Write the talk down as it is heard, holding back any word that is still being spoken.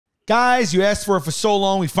Guys, you asked for it for so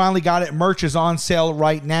long. We finally got it. Merch is on sale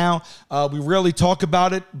right now. We rarely talk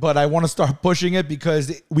about it, but I want to start pushing it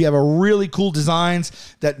because we have a really cool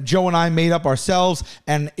designs that Joe and I made up ourselves,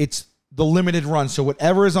 and it's the limited run. So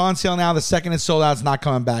whatever is on sale now, the second it's sold out, it's not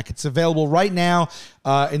coming back. It's available right now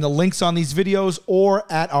in the links on these videos or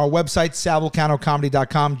at our website,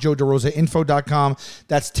 salvulcanocomedy.com, joederosainfo.com.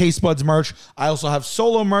 That's Tastebuds merch. I also have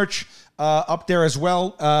solo merch up there as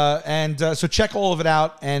well. So check all of it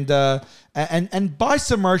out and buy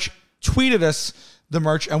some merch. Tweet at us the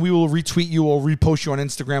merch, and we will retweet you or repost you on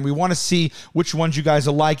Instagram. We want to see which ones you guys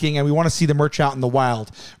are liking, and we want to see the merch out in the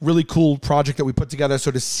wild. Really cool project that we put together,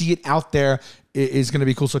 so to see it out there is going to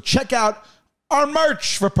be cool. So check out our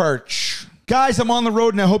merch for perch. Guys, I'm on the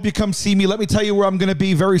road, and I hope you come see me. Let me tell you where I'm going to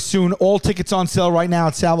be very soon. All tickets on sale right now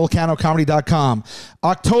at salvulcanocomedy.com.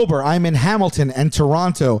 October, I'm in Hamilton and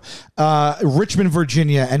Toronto, Richmond,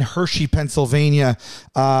 Virginia, and Hershey, Pennsylvania.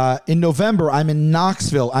 In November, I'm in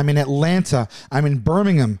Knoxville. I'm in Atlanta. I'm in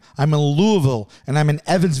Birmingham. I'm in Louisville, and I'm in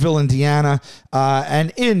Evansville, Indiana.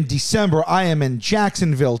 And in December, I am in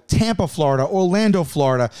Jacksonville, Tampa, Florida, Orlando,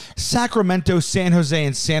 Florida, Sacramento, San Jose,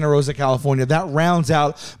 and Santa Rosa, California. That rounds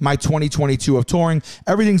out my 2022 of touring.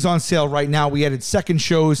 Everything's on sale right now. We added second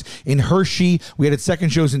shows in Hershey. We added second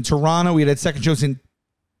shows in Toronto. We added second shows in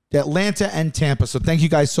Atlanta and Tampa. So thank you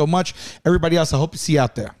guys so much. Everybody else, I hope to see you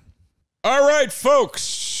out there. All right,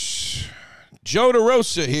 folks. Joe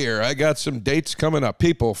DeRosa here. I got some dates coming up.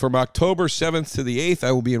 People, from October 7th to the 8th,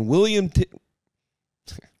 I will be in Williamton.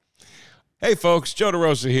 Hey, folks. Joe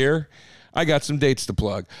DeRosa here. I got some dates to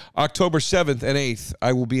plug. October 7th and 8th,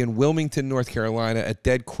 I will be in Wilmington, North Carolina at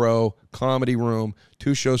Dead Crow Comedy Room.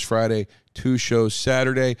 2 shows Friday, 2 shows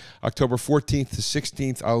Saturday. October 14th to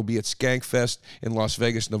 16th, I will be at Skankfest in Las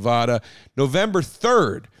Vegas, Nevada. November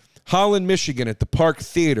 3rd, Holland, Michigan at the Park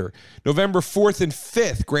Theater. November 4th and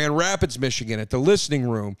 5th, Grand Rapids, Michigan at the Listening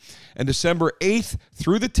Room. And December 8th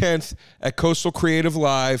through the 10th at Coastal Creative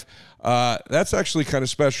Live. That's actually kind of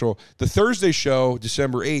special. The Thursday show,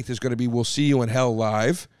 December 8th, is going to be We'll See You in Hell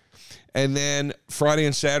live. And then Friday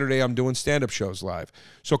and Saturday, I'm doing stand-up shows live.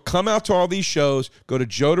 So come out to all these shows. Go to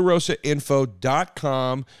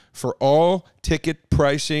joederosainfo.com for all ticket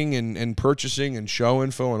pricing and purchasing and show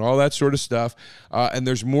info and all that sort of stuff. And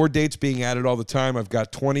there's more dates being added all the time. I've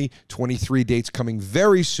got 23 dates coming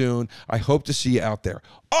very soon. I hope to see you out there.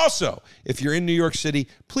 Also, if you're in New York City,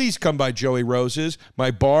 please come by Joey Rose's,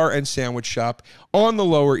 my bar and sandwich shop on the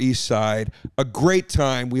Lower East Side. A great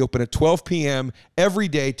time. We open at 12 p.m. every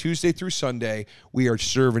day, Tuesday through Sunday. We are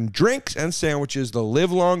serving drinks and sandwiches the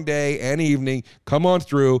live-long day and evening. Come on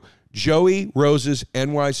through,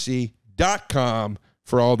 joeyrosesnyc.com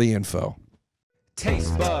for all the info.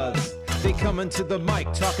 Taste buds, they coming to the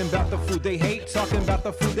mic, talking about the food they hate, talking about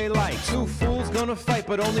the food they like. 2 fools gonna fight,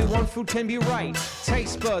 but only 1 food can be right.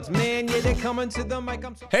 Taste buds, man, yeah, they coming to the mic.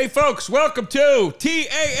 Hey, folks, welcome to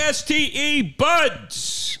TASTE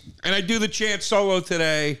Buds. And I do the chant solo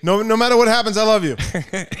today. No matter what happens, I love you.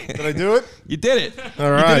 Did I do it? You did it.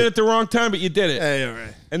 All right. You did it at the wrong time, but you did it. Hey, all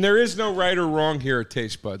right. And there is no right or wrong here at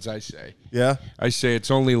Taste Buds, I say. Yeah? I say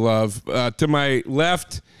it's only love. To my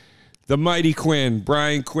left, the mighty Quinn.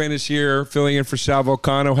 Brian Quinn is here, filling in for Sal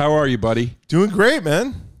Vulcano. How are you, buddy? Doing great,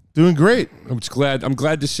 man. Doing great. I'm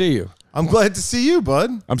glad to see you. I'm glad to see you,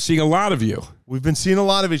 bud. I'm seeing a lot of you. We've been seeing a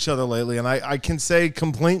lot of each other lately, and I can say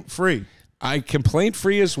complaint-free. I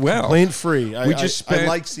complaint-free as well. Complaint-free. I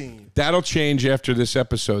like seeing you. That'll change after this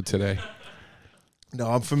episode today. No,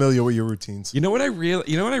 I'm familiar with your routines. You know what I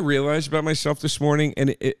realized about myself this morning,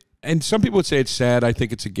 and some people would say it's sad. I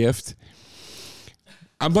think it's a gift.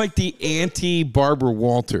 I'm like the anti-Barbara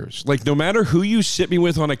Walters. Like, no matter who you sit me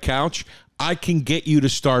with on a couch, I can get you to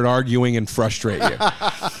start arguing and frustrate you.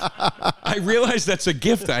 I realized that's a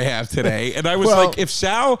gift I have today. And I was like, if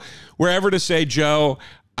Sal were ever to say, Joe,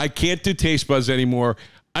 I can't do Taste Buds anymore,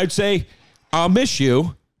 I'd say, I'll miss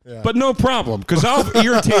you, but no problem, because I'll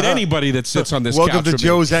irritate anybody that sits on this couch. Welcome to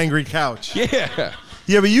Joe's Angry Couch. Yeah.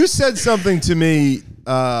 Yeah, but you said something to me.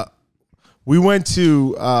 We went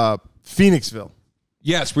to Phoenixville.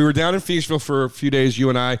 Yes, we were down in Phoenixville for a few days, you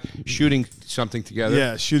and I, shooting something together.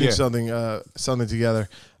 Yeah, shooting something together.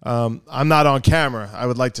 I'm not on camera. I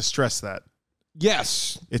would like to stress that.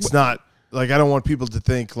 Yes. It's not, like, I don't want people to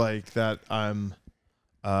think, like, that I'm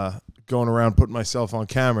going around putting myself on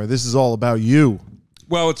camera. This is all about you.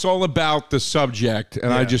 Well, it's all about the subject,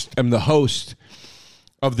 and I just am the host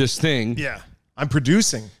of this thing. Yeah. I'm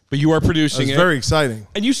producing. But you are producing it. It's very exciting.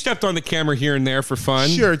 And you stepped on the camera here and there for fun.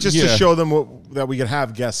 Sure, just to show them that we could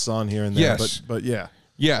have guests on here and there. Yes. But yeah.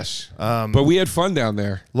 Yes, but we had fun down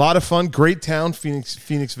there. A lot of fun. Great town,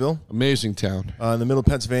 Phoenixville. Amazing town. In the middle of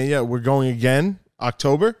Pennsylvania. We're going again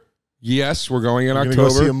October. Yes, we're going in October. October.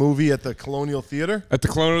 Go see a movie at the Colonial Theater. At the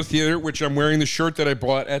Colonial Theater, which I'm wearing the shirt that I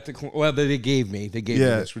bought at the that they gave me. They gave me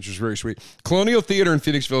this, which was very sweet. Colonial Theater in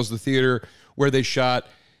Phoenixville is the theater where they shot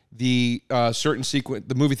the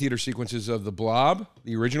the movie theater sequences of The Blob,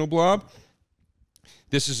 the original Blob.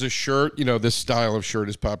 This is a shirt. You know, this style of shirt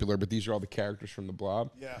is popular, but these are all the characters from The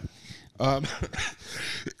Blob. Yeah.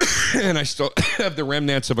 And I still have the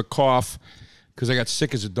remnants of a cough because I got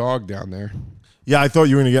sick as a dog down there. Yeah, I thought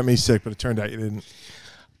you were going to get me sick, but it turned out you didn't.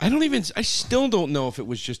 I still don't know if it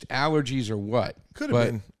was just allergies or what. Could have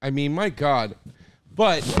been. I mean, my God.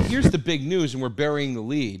 But here's the big news, and we're burying the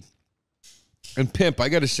lead. And Pimp, I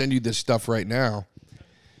got to send you this stuff right now.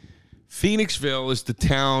 Phoenixville is the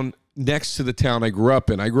town next to the town I grew up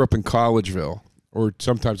in. I grew up in Collegeville, or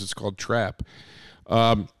sometimes it's called Trap.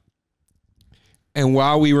 And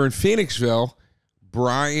while we were in Phoenixville,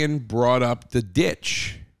 Brian brought up the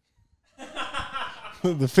ditch.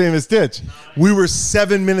 The famous ditch. We were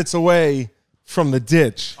 7 minutes away from the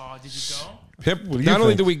ditch. Oh, did you go? Pip, not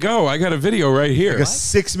only did we go, I got a video right here. Like a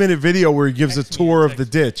 6-minute video where he gives a tour of the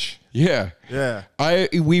ditch. Yeah. Yeah.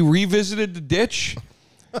 We revisited the ditch.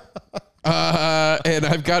 And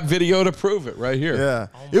I've got video to prove it right here. Yeah.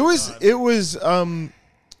 It was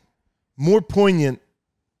more poignant.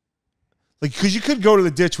 Like, because you could go to the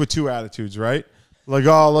ditch with two attitudes, right? Like,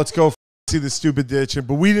 oh, let's go see the stupid ditch.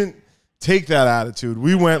 But we didn't take that attitude.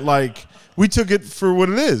 We went like, we took it for what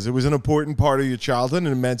it is. It was an important part of your childhood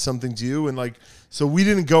and it meant something to you. And like, so we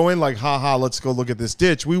didn't go in like, haha, let's go look at this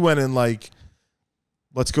ditch. We went in like,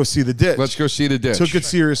 let's go see the ditch. Let's go see the ditch. Took it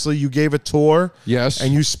seriously. You gave a tour. Yes.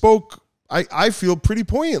 And you spoke, I feel pretty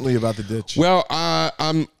poignantly about the ditch. Well,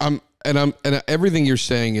 I'm everything you're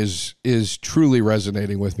saying is truly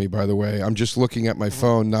resonating with me, by the way. I'm just looking at my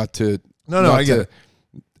phone, not to. No, I get it.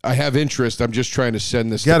 I have interest. I'm just trying to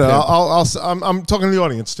send this. Get it. Pimp. I'm talking to the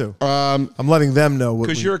audience too. I'm letting them know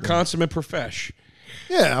because you're a consummate profesh.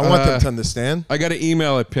 Yeah, I want them to understand. I got to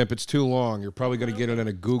email it, Pimp. It's too long. You're probably going to get it in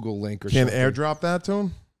a Google link or something. Can airdrop that to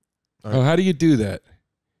him? Oh, how do you do that?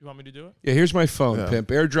 You want me to do it? Yeah, here's my phone, Pimp.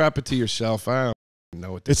 Airdrop it to yourself. I don't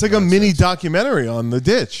know what this it's like a mini documentary on the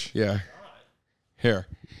ditch. Yeah. Here.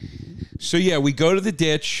 So, yeah, we go to the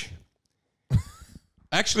ditch.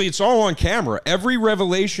 Actually, it's all on camera. Every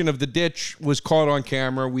revelation of the ditch was caught on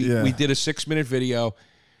camera. We did a 6-minute video.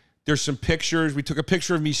 There's some pictures. We took a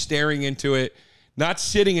picture of me staring into it, not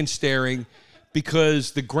sitting and staring,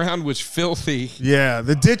 because the ground was filthy. Yeah,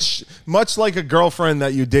 the ditch, much like a girlfriend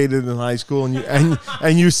that you dated in high school,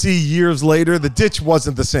 and you see years later, the ditch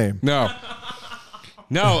wasn't the same. No.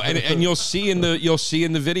 No, and you'll see in the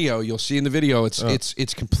video. You'll see in the video.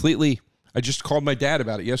 It's completely. I just called my dad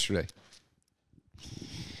about it yesterday.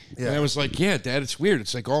 Yeah. And I was like, yeah, Dad, it's weird.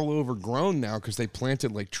 It's like all overgrown now because they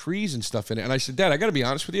planted like trees and stuff in it. And I said, Dad, I got to be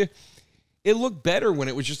honest with you. It looked better when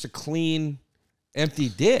it was just a clean, empty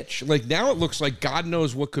ditch. Like now it looks like God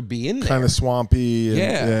knows what could be in there. Kind of swampy.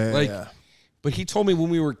 Yeah. But he told me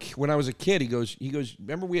when I was a kid, he goes,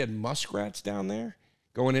 remember we had muskrats down there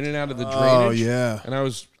going in and out of the drainage? Oh, yeah. And I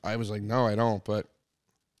was like, no, I don't. But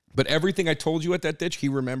everything I told you at that ditch, he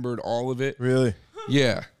remembered all of it. Really?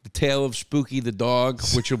 Yeah, the tale of Spooky the dog,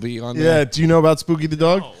 which will be on there. Yeah, do you know about Spooky the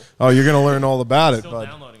dog? No. Oh, you're going to learn all about it. Still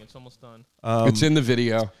downloading. It's almost done. It's in the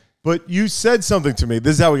video. But you said something to me.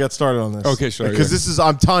 This is how we got started on this. Okay, sorry. Because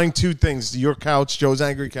I'm tying two things to your couch, Joe's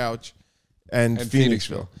Angry Couch, and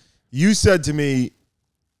Phoenixville. You said to me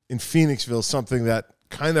in Phoenixville something that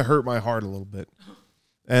kind of hurt my heart a little bit.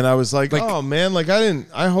 And I was like, oh, man, like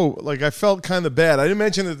I felt kind of bad. I didn't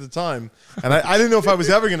mention it at the time. And I didn't know if I was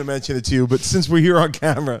ever going to mention it to you. But since we're here on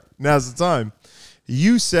camera, now's the time.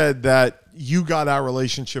 You said that you got our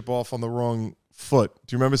relationship off on the wrong foot.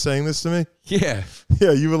 Do you remember saying this to me? Yeah.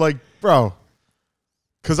 Yeah, you were like, bro,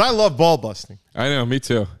 because I love ball busting. I know, me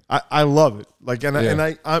too. I love it. Like,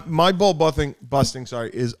 my ball busting,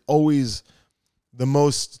 is always the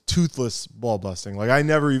most toothless ball busting. Like I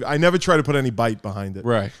never try to put any bite behind it.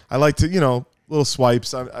 Right. I like to, little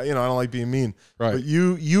swipes. I don't like being mean. Right. But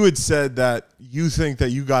you had said that you think that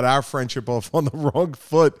you got our friendship off on the wrong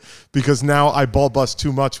foot because now I ball bust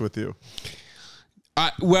too much with you.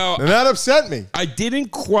 And that upset me. I didn't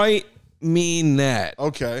quite mean that.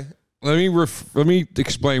 Okay. Let me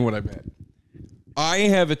explain what I meant. I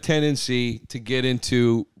have a tendency to get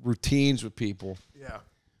into routines with people. Yeah.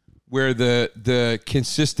 Where the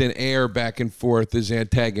consistent air back and forth is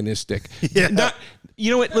antagonistic. Yeah.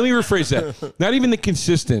 You know what? Let me rephrase that. Not even the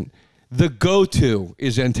consistent. The go-to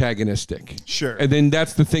is antagonistic. Sure. And then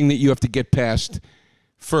that's the thing that you have to get past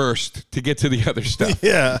first to get to the other stuff.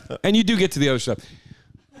 Yeah. And you do get to the other stuff.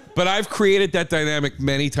 But I've created that dynamic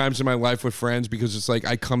many times in my life with friends because it's like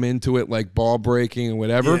I come into it like ball breaking and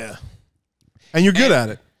whatever. Yeah. And you're good at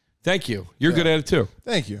it. Thank you. You're good at it too.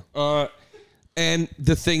 Thank you. And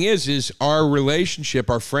the thing is our relationship,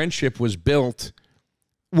 our friendship was built.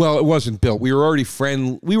 Well, it wasn't built. We were already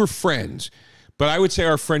we were friends. But I would say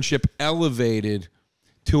our friendship elevated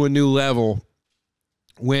to a new level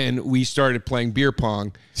when we started playing beer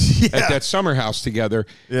pong at that summer house together.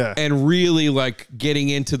 Yeah. And really like getting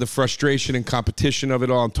into the frustration and competition of it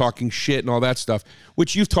all and talking shit and all that stuff,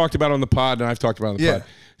 which you've talked about on the pod and I've talked about on the pod.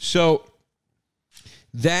 So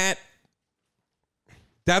that's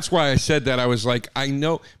why I said that. I was like, I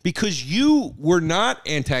know, because you were not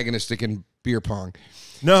antagonistic in beer pong.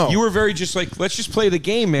 No. You were very just like, let's just play the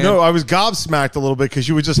game, man. No, I was gobsmacked a little bit because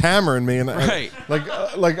you were just hammering me. And right.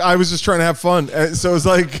 like I was just trying to have fun. And so it's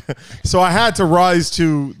like, so I had to rise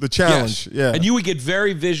to the challenge. Yes. Yeah. And you would get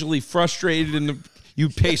very visually frustrated and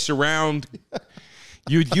you'd pace around.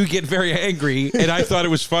 You get very angry, and I thought it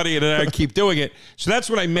was funny, and then I'd keep doing it. So that's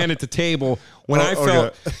what I meant at the table when I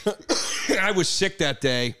felt I was sick that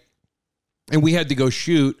day, and we had to go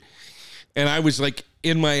shoot, and I was like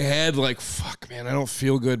in my head like, fuck, man, I don't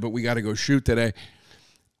feel good, but we got to go shoot today.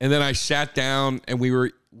 And then I sat down, and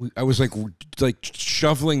I was like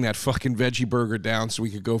shoveling that fucking veggie burger down so we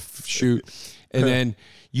could go shoot, and then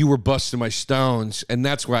you were busting my stones, and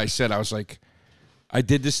that's why I said, I was like, I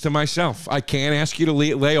did this to myself. I can't ask you to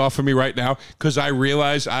lay off of me right now because I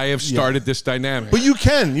realize I have started this dynamic. But you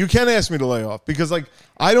can ask me to lay off because like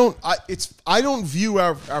I don't view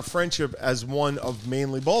our friendship as one of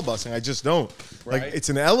mainly ball busting. I just don't. Right. Like it's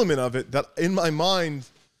an element of it that in my mind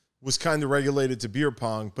was kind of regulated to beer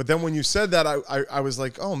pong. But then when you said that, I was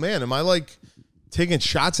like, oh man, am I like taking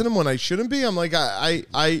shots at him when I shouldn't be? I'm like,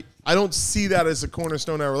 I don't see that as a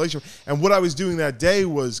cornerstone in our relationship. And what I was doing that day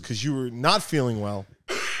was because you were not feeling well,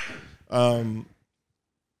 and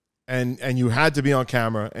you had to be on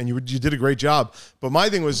camera, and you did a great job. But my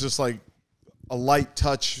thing was just like a light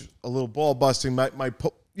touch, a little ball busting, might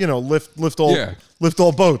lift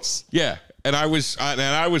all boats. Yeah, and I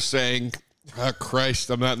was saying, oh,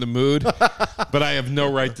 Christ, I'm not in the mood, but I have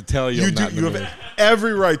no right to tell you. You have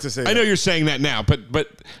every right to say that. I know you're saying that now, but.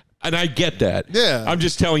 And I get that. Yeah. I'm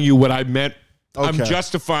just telling you what I meant. Okay. I'm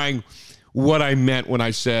justifying what I meant when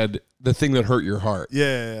I said the thing that hurt your heart.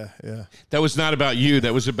 Yeah. That was not about you.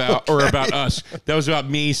 That was about, or about us. That was about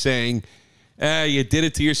me saying, you did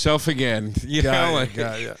it to yourself again. You know, like,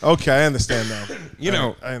 okay, I understand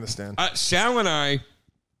now. I understand. Sal and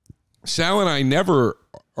I never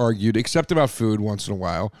argued except about food once in a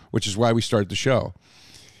while, which is why we started the show.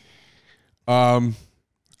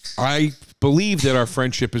 I believe that our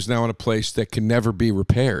friendship is now in a place that can never be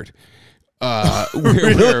repaired,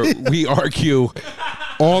 where we argue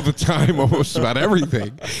all the time, almost about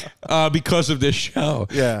everything, because of this show.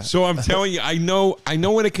 Yeah. So I'm telling you, I know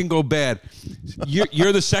when it can go bad.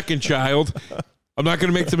 You're the second child. I'm not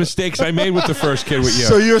going to make the mistakes I made with the first kid with you.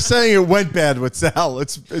 So you're saying it went bad with Sal?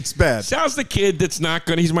 It's bad. Sal's the kid that's not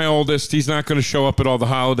going. He's my oldest. He's not going to show up at all the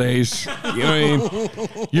holidays. You know what I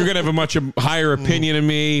mean? You're going to have a much higher opinion of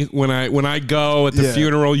me when I go at the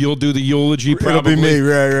funeral. You'll do the eulogy. Probably. It'll be me.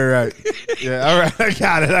 Right. Yeah. All right. I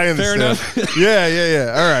got it. I understand. Fair enough.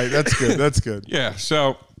 Yeah. All right. That's good. Yeah.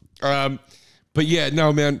 So, but yeah,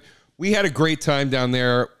 no, man, we had a great time down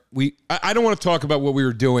there. I don't want to talk about what we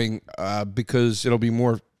were doing because it'll be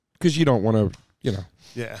more because you don't want to,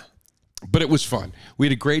 Yeah. But it was fun. We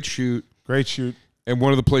had a great shoot. And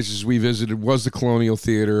one of the places we visited was the Colonial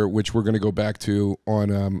Theater, which we're going to go back to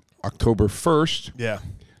on October 1st. Yeah.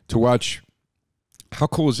 To watch. How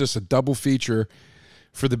cool is this? A double feature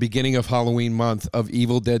for the beginning of Halloween month of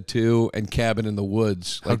Evil Dead 2 and Cabin in the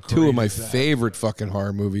Woods. Like two of my favorite fucking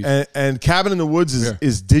horror movies. And Cabin in the Woods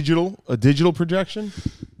is digital, a digital projection.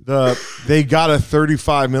 They got a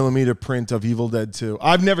 35 millimeter print of Evil Dead 2.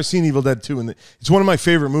 I've never seen Evil Dead 2, and it's one of my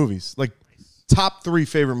favorite movies. Like top 3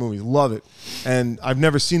 favorite movies. Love it, and I've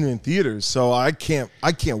never seen it in theaters, so I can't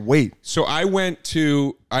wait. So I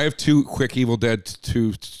have 2 quick Evil Dead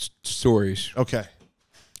 2 stories. Okay,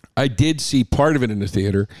 I did see part of it in the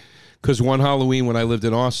theater because one Halloween when I lived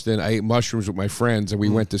in Austin, I ate mushrooms with my friends, and we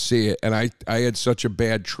went to see it, and I had such a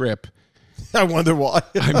bad trip. I wonder why.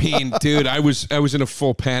 I mean, dude, I was in a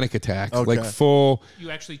full panic attack, like full. You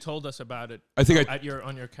actually told us about it. I think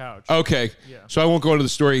on your couch. Okay, yeah. So I won't go into the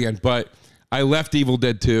story again, but I left Evil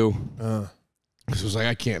Dead 2 because I was like,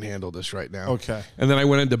 I can't handle this right now. Okay, and then I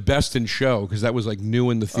went into Best in Show because that was like new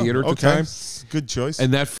in the theater at the time. Good choice.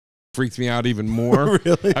 And that freaked me out even more.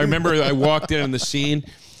 Really? I remember I walked in on the scene.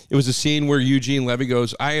 it was a scene where Eugene Levy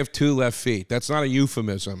goes, "I have 2 left feet." That's not a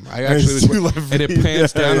euphemism. I actually was, and it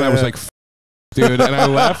pans down, and I was like, dude, and I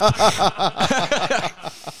left,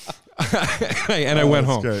 and I went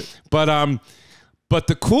home. Great. But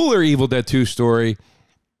the cooler Evil Dead 2 story.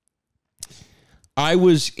 I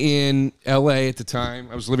was in L.A. at the time.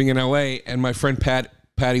 I was living in L.A., and my friend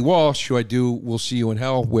Patty Walsh, who I do We'll See You in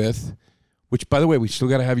Hell with, which, by the way, we still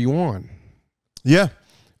got to have you on. Yeah.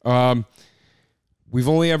 We've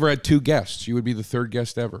only ever had 2 guests. You would be the 3rd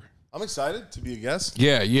guest ever. I'm excited to be a guest.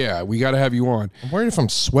 Yeah. We got to have you on. I'm worried if I'm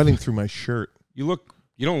sweating through my shirt. You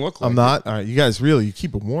don't look like I'm not. All right, you guys you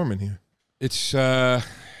keep it warm in here. It's,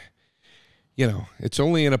 it's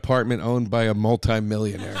only an apartment owned by a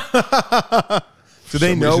multimillionaire. Do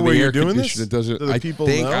they know where you're doing this? Doesn't, Do the people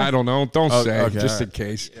know? I don't know. Don't say, okay, just in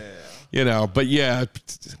case. Yeah. But yeah,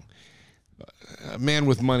 a man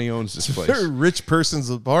with money owns this place. Very rich person's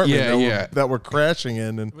apartment that we're crashing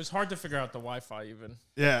in. And It was hard to figure out the Wi-Fi even.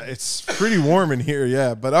 yeah, it's pretty warm in here,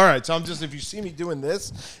 yeah. But all right, so if you see me doing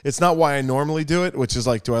this, it's not why I normally do it, which is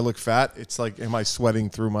like, do I look fat? It's like, am I sweating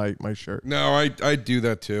through my shirt? No, I do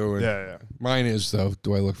that too. And Yeah. mine is, though.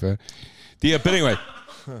 Do I look fat? Yeah, but anyway.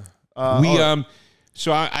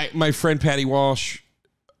 So my friend Patty Walsh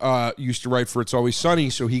used to write for It's Always Sunny,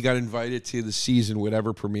 so he got invited to the season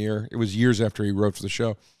whatever premiere. It was years after he wrote for the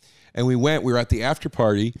show. And we were at the after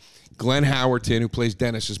party. Glenn Howerton, who plays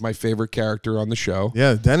Dennis, is my favorite character on the show.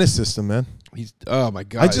 Yeah, the dentist system, man. He's, oh my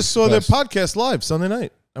God. I just saw their podcast live Sunday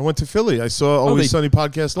night. I went to Philly. I saw Always Sunny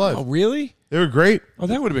podcast live. Oh, really? They were great. Oh,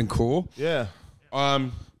 that would have been cool. Yeah.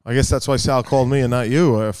 I guess that's why Sal called me and not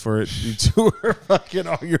you for it. You two were fucking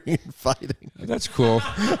arguing and fighting. That's cool.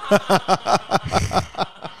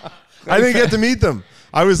 I didn't get to meet them.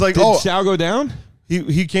 I was like, Did Sal go down?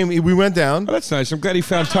 He came. We went down. Oh, that's nice. I'm glad he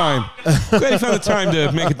found time. Glad he found the time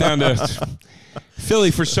to make it down to Philly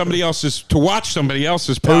for to watch somebody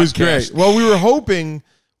else's podcast. It was great. Well, we were hoping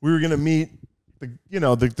we were going to meet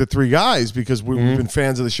the 3 guys because we've been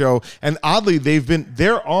fans of the show, and oddly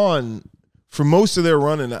they're on for most of their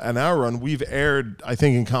run and our run. We've aired, I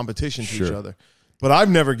think, in competition to each other. But I've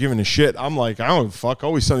never given a shit. I'm like, I don't fuck.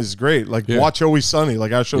 Always Sunny is great. Like, watch Always Sunny.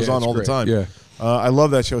 Like, our show's on all the time. Yeah. I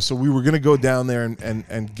love that show. So we were going to go down there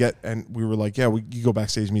and we were like, you go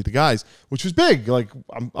backstage and meet the guys, which was big. Like,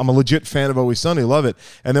 I'm a legit fan of Always Sunny. Love it.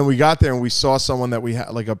 And then we got there and we saw someone that we had,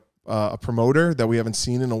 like a promoter that we haven't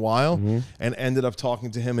seen in a while, and ended up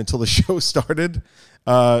talking to him until the show started.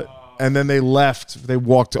 And then they left. They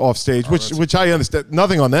walked off stage, which I understand.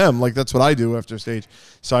 Nothing on them. Like, that's what I do after stage.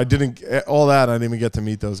 So I didn't all that. I didn't even get to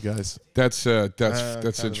meet those guys. That's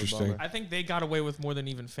interesting. I think they got away with more than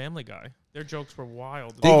even Family Guy. Their jokes were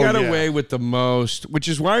wild. They got away with the most, which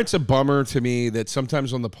is why it's a bummer to me that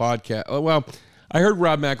sometimes on the podcast. Well, I heard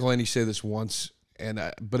Rob McElhenney say this once,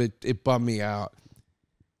 but it bummed me out.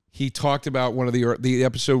 He talked about one of the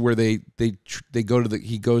episode where he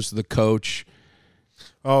goes to the coach.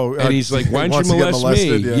 Oh, and he's like, "Why don't you molest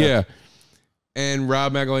me?" Yeah. And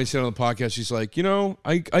Rob McElhenney said on the podcast, he's like,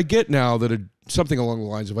 I get now that something along the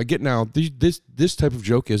lines of, I get now this type of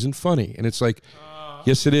joke isn't funny, and it's like,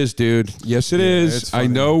 yes, it is, dude. Yes, it is. I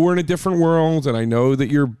know we're in a different world, and I know that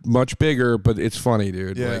you're much bigger, but it's funny,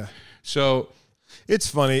 dude. Yeah. Like, so it's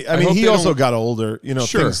funny. I mean, he also got older.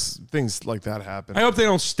 Sure. Things like that happen. I hope they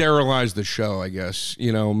don't sterilize the show. I guess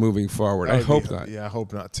moving forward. I hope not. Yeah, I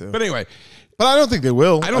hope not too. But anyway. But I don't think they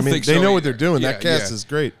will. I don't think they so know what either. they're doing. Yeah, that cast is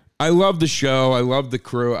great. I love the show. I love the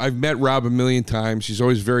crew. I've met Rob a million times. He's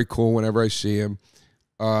always very cool whenever I see him.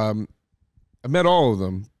 I've met all of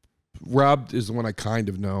them. Rob is the one I kind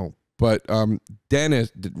of know. But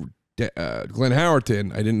Dennis, Glenn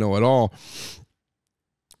Howerton, I didn't know at all.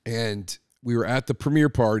 And we were at the premiere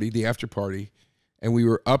party, the after party, and we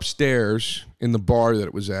were upstairs in the bar that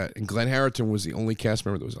it was at. And Glenn Howerton was the only cast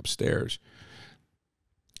member that was upstairs.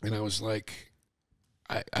 And I was like,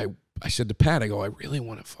 I said to Pat, I go, I really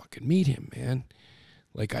want to fucking meet him, man.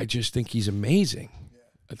 Like, I just think he's amazing. Yeah.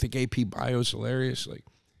 I think AP Bio's hilarious. Like,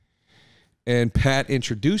 and Pat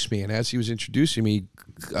introduced me, and as he was introducing me,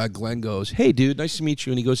 Glenn goes, "Hey, dude, nice to meet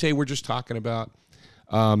you." And he goes, "Hey, we're just talking about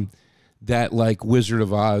that, like, Wizard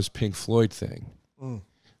of Oz Pink Floyd thing." And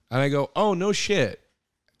I go, "Oh, no shit."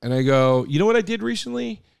 And I go, "You know what I did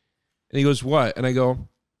recently?" And he goes, "What?" And I go,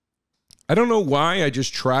 I don't know why. I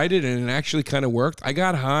just tried it, and it actually kind of worked. I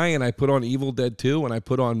got high, and I put on Evil Dead 2, and I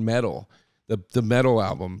put on Metal, the Metal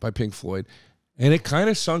album by Pink Floyd, and it kind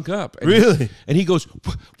of sunk up. And really? He goes,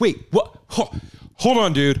 "Wait, what? Hold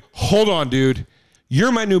on, dude. Hold on, dude.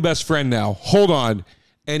 You're my new best friend now. Hold on."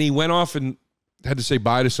 And he went off and had to say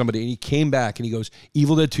bye to somebody, and he came back, and he goes,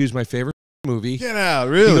 "Evil Dead 2 is my favorite." movie. Get out,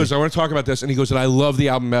 really? He goes, I want to talk about this. And he goes, and I love the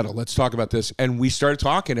album Metal. Let's talk about this. And we started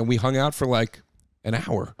talking, and we hung out for like an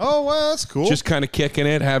hour. Oh, wow, that's cool. Just kind of kicking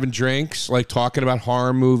it, having drinks, like talking about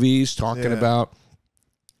horror movies, talking about.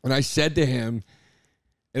 And I said to him,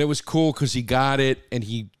 and it was cool because he got it, and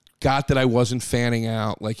he got that I wasn't fanning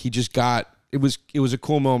out. Like he just got, it was a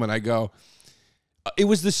cool moment. I go, it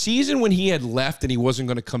was the season when he had left and he wasn't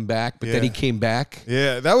going to come back, but then he came back.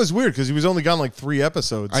 Yeah, that was weird because he was only gone like 3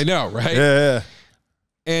 episodes. I know, right? Yeah.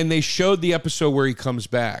 And they showed the episode where he comes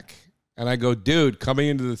back. And I go, dude, coming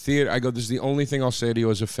into the theater, I go, this is the only thing I'll say to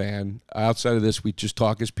you as a fan. Outside of this, we just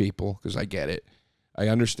talk as people because I get it. I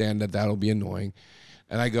understand that that'll be annoying.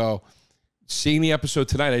 And I go, seeing the episode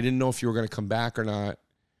tonight, I didn't know if you were going to come back or not.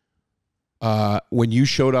 When you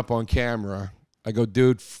showed up on camera, I go,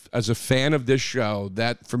 dude, as a fan of this show,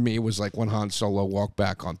 that for me was like when Han Solo walked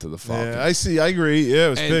back onto the Falcon. Yeah, I see. I agree. Yeah, it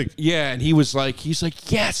was big. Yeah, and he's like,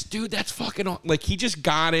 yes, dude, that's fucking, like, he just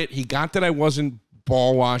got it. He got that I wasn't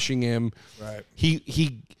ball washing him. Right.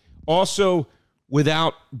 He also,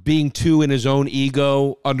 without being too in his own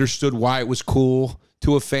ego, understood why it was cool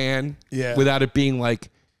to a fan. Yeah. Without it being like,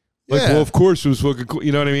 well, of course it was fucking cool.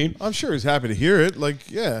 You know what I mean? I'm sure he's happy to hear it. Like,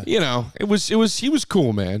 yeah. You know, he was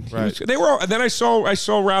cool, man. Right. They were all, and then I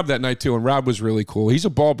saw Rob that night too, and Rob was really cool. He's a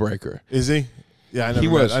ball breaker. Is he? Yeah,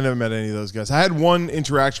 I never met any of those guys. I had one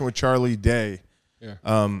interaction with Charlie Day.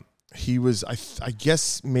 Yeah. He was, I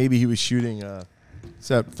guess maybe he was shooting it's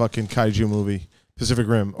that fucking kaiju movie, Pacific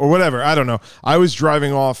Rim, or whatever. I don't know. I was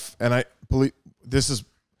driving off, and I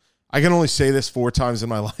can only say this 4 times in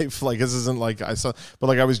my life. Like, this isn't like but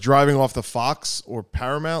like I was driving off the Fox or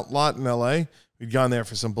Paramount lot in LA. We'd gone there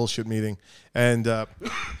for some bullshit meeting, and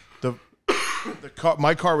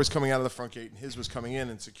my car was coming out of the front gate, and his was coming in,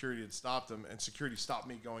 and security had stopped him, and security stopped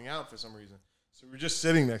me going out for some reason. So we were just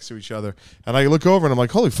sitting next to each other, and I look over, and I'm like,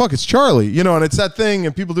 holy fuck, it's Charlie. You know, and it's that thing,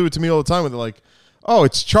 and people do it to me all the time, where they're like, oh,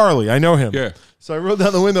 it's Charlie. I know him. Yeah. So I rolled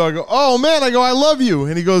down the window. I go, oh, man. I go, I love you.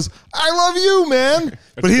 And he goes, I love you, man.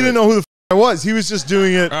 But he didn't know who the I was. He was just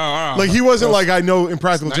doing it. Like, he wasn't like, I know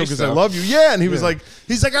Impractical Jokers, I love you. Yeah. And he was like,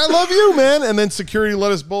 he's like, I love you, man. And then security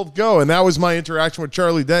let us both go. And that was my interaction with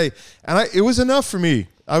Charlie Day. And it was enough for me.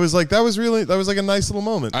 I was like, that was like a nice little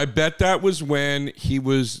moment. I bet that was when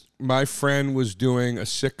my friend was doing a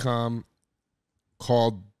sitcom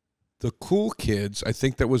called The Cool Kids. I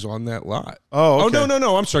think that was on that lot. Oh, okay. Oh,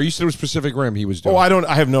 no. I'm sorry. You said it was Pacific Rim he was doing. Oh,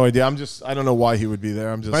 I have no idea. I don't know why he would be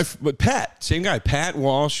there. But Pat, same guy. Pat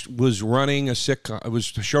Walsh was running a sitcom. It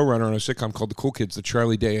was the showrunner on a sitcom called The Cool Kids that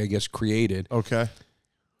Charlie Day, I guess, created. Okay.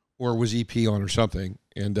 Or was EP on or something.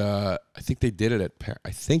 And I think they did it at Pat.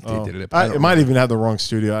 It might even have the wrong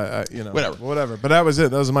studio. Whatever. But that was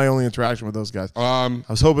it. That was my only interaction with those guys. I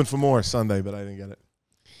was hoping for more Sunday, but I didn't get it.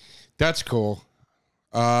 That's cool.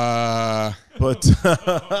 But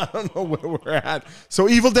I don't know where we're at. So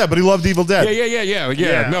Evil Dead, but he loved Evil Dead.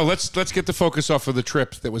 Yeah. No, let's get the focus off of the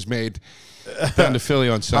trip that was made down to Philly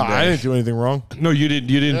on Sunday. I didn't do anything wrong. No, you didn't.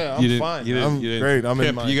 Yeah, I'm fine. I'm great. I'm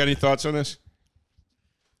in my... You got any thoughts on this?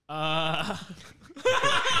 I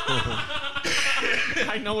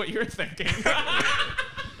know what you're thinking.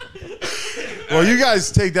 Well, you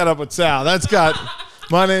guys take that up with Sal. That's got.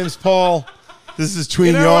 My name's Paul. This is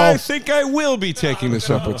between y'all. I think I will be taking this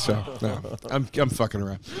up with Sal. No, I'm fucking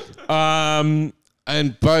around.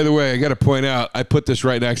 And by the way, I got to point out, I put this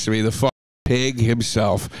right next to me. The pig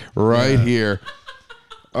himself, right here.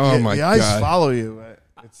 Oh my God! The eyes follow you.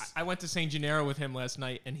 I went to St. Gennaro with him last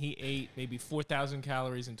night, and he ate maybe 4,000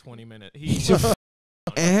 calories in 20 minutes. He's a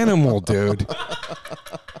animal, dude.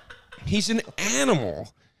 He's an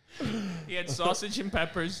animal. He had sausage and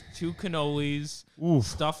peppers, 2 cannolis,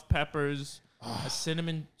 stuffed peppers, a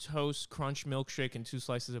cinnamon toast crunch milkshake, and 2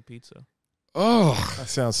 slices of pizza. Oh, that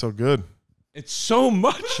sounds so good. It's so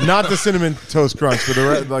much. Not the cinnamon toast crunch,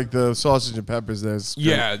 but like the sausage and peppers. There's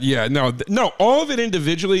no. All of it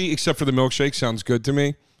individually, except for the milkshake, sounds good to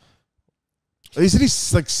me. Isn't he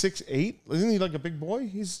like 6'8"? Isn't he like a big boy?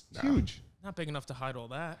 He's huge. Not big enough to hide all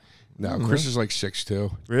that. No, Chris is like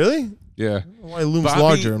 6'2". Really? Yeah. Why he looms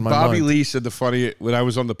larger in my mind. Bobby Lee said the funny when I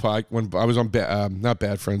was on the pod when I was on not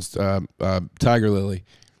Bad Friends, Tiger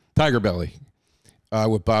Belly,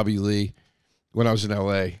 with Bobby Lee when I was in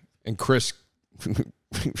L.A. and Chris.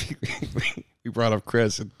 We brought up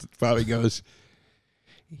Chris, and Bobby goes,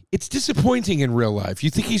 "It's disappointing in real life. You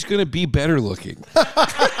think he's going to be better looking?"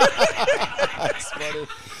 That's funny.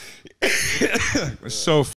 It's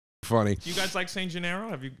so funny. Do you guys like St.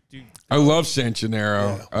 Gennaro? I love St.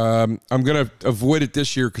 Gennaro. Yeah. I'm going to avoid it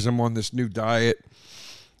this year because I'm on this new diet.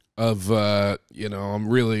 I'm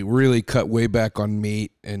really cut way back on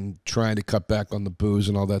meat and trying to cut back on the booze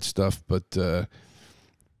and all that stuff. But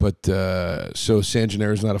so San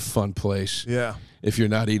Gennaro is not a fun place. Yeah. If you're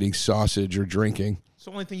not eating sausage or drinking. It's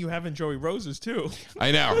the only thing you have in Joey Rose's, too.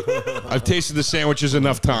 I know. I've tasted the sandwiches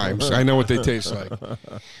enough times. I know what they taste like.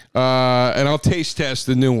 And I'll taste test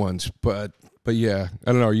the new ones. But yeah,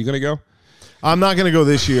 I don't know. Are you going to go? I'm not going to go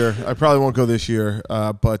this year. I probably won't go this year.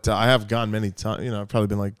 But I have gone many times. I've probably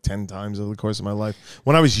been like 10 times over the course of my life.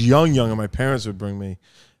 When I was young, and my parents would bring me,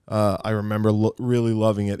 I remember really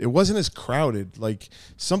loving it. It wasn't as crowded. Like,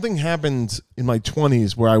 something happened in my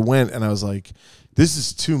 20s where I went and I was like, this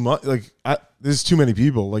is too much. Like, there's too many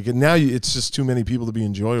people. Like, and now it's just too many people to be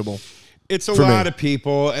enjoyable. It's a lot of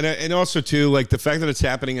people, and also too, like, the fact that it's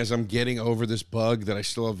happening as I'm getting over this bug that I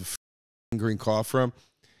still have a green cough from.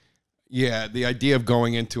 Yeah, the idea of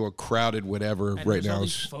going into a crowded whatever and right now all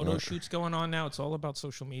is these photo shoots going on now. It's all about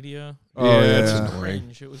social media. Oh, yeah, that's It was annoying.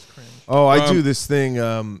 cringe. It was cringe. Oh, I do this thing.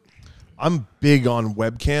 I'm big on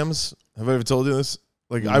webcams. Have I ever told you this?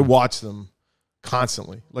 Like, I watch them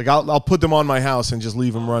constantly. Like, I'll put them on my house and just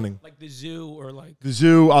leave them running. Like the zoo or like The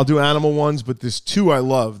zoo, I'll do animal ones, but there's two I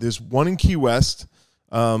love. There's one in Key West,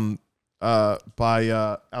 by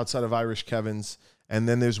outside of Irish Kevin's, and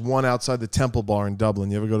then there's one outside the Temple Bar in Dublin.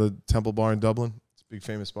 You ever go to Temple Bar in Dublin? It's a big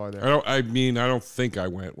famous bar there. I don't think I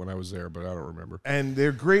went when I was there, but I don't remember. And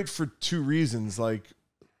they're great for two reasons. Like,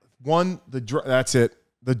 one, that's it.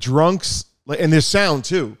 The drunks, and there's sound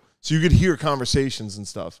too, so you could hear conversations and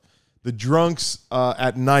stuff. The drunks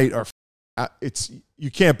at night are, you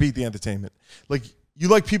can't beat the entertainment. Like, you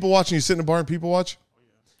like people watching, you sit in a bar and people watch?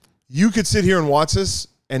 You could sit here and watch this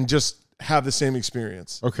and just have the same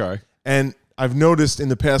experience. Okay. And I've noticed in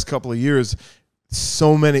the past couple of years,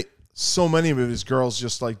 so many of his girls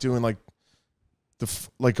just like doing like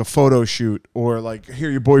like a photo shoot, or like, here,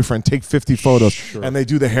 your boyfriend, take 50 photos, and they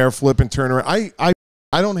do the hair flip and turn around.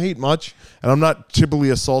 I don't hate much, and I'm not typically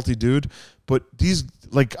a salty dude, but these,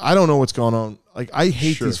 like, I don't know what's going on. Like, I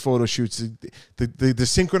hate these photo shoots. The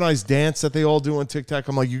synchronized dance that they all do on TikTok.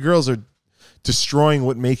 I'm like, you girls are destroying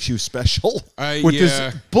what makes you special with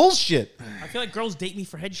this bullshit. I feel like girls date me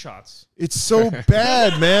for headshots. It's so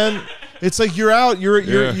bad, man. It's like you're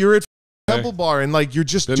at Temple Bar and like you're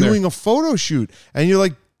just doing a photo shoot, and you're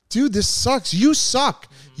like, dude, this sucks. You suck.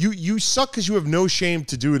 You suck because you have no shame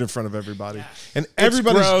to do it in front of everybody, and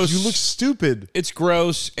everybody's. You look stupid. It's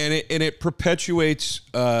gross, and it perpetuates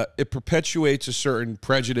a certain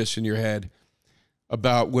prejudice in your head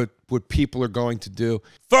about what people are going to do.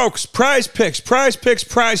 Folks, prize picks.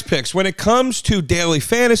 When it comes to daily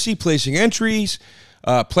fantasy, placing entries,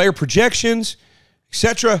 player projections,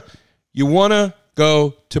 etc., you want to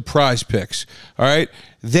go to Prize Picks. All right?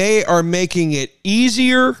 They are making it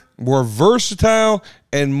easier, more versatile,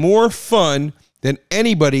 and more fun than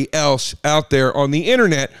anybody else out there on the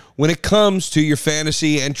internet when it comes to your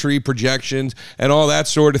fantasy entry projections and all that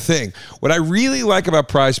sort of thing. What I really like about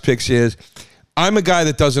Prize Picks is I'm a guy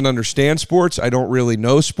that doesn't understand sports. I don't really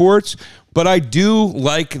know sports, but I do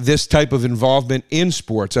like this type of involvement in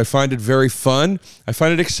sports. I find it very fun. I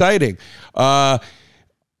find it exciting.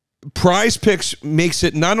 Prize Picks makes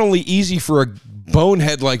it not only easy for a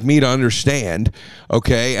bonehead like me to understand,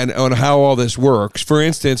 okay, and on how all this works. For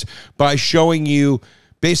instance, by showing you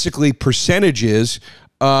basically percentages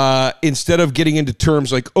instead of getting into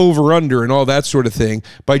terms like over, under, and all that sort of thing,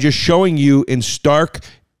 by just showing you in stark,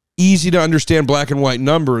 easy to understand black and white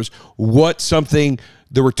numbers what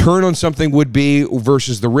the return on something would be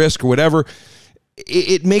versus the risk or whatever.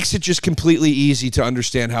 It makes it just completely easy to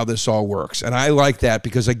understand how this all works. And I like that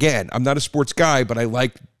because, again, I'm not a sports guy, but I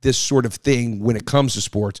like this sort of thing when it comes to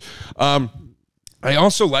sports. I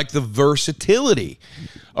also like the versatility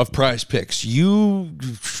of Prize Picks. You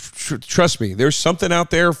trust me, there's something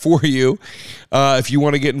out there for you if you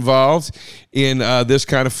want to get involved in this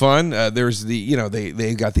kind of fun. There's they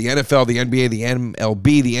got the NFL, the NBA, the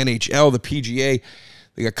MLB, the NHL, the PGA.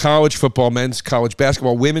 They got college football, men's college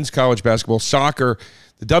basketball, women's college basketball, soccer,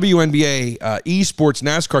 the WNBA, esports,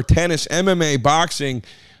 NASCAR, tennis, MMA, boxing,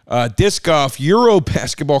 disc golf, Euro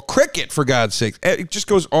basketball, cricket, for God's sake. It just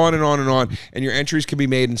goes on and on and on, and your entries can be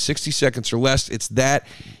made in 60 seconds or less. It's that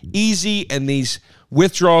easy, and these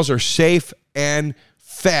withdrawals are safe and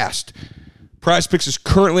fast. Prize Picks is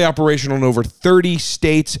currently operational in over 30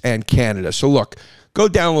 states and Canada. So look, go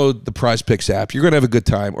download the Prize Picks app. You're going to have a good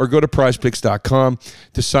time. Or go to prizepicks.com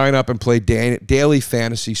to sign up and play daily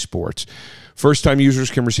fantasy sports. First-time users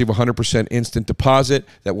can receive 100% instant deposit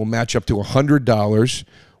that will match up to $100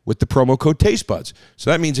 with the promo code tastebuds. So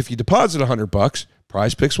that means if you deposit $100,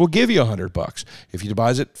 Prize Picks will give you $100. If you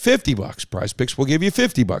deposit $50, Prize Picks will give you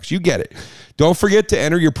 $50. You get it. Don't forget to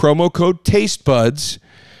enter your promo code tastebuds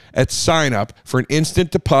at sign up for an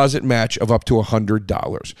instant deposit match of up to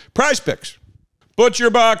 $100. Prize Picks. Butcher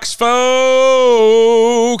Box,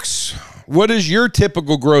 folks. What is your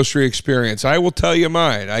typical grocery experience? I will tell you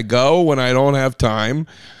mine. I go when I don't have time.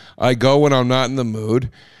 I go when I'm not in the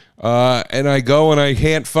mood. And I go when I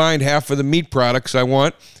can't find half of the meat products I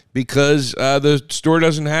want because the store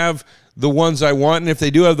doesn't have the ones I want. And if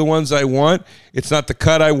they do have the ones I want, it's not the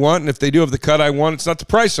cut I want. And if they do have the cut I want, it's not the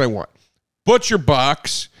price I want. Butcher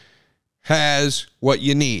Box has what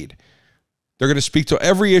you need. They're going to speak to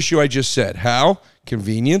every issue I just said. How?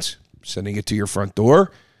 Convenience, sending it to your front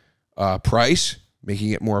door. Price,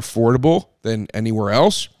 making it more affordable than anywhere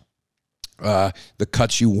else. The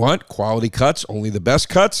cuts you want, quality cuts, only the best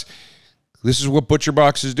cuts. This is what Butcher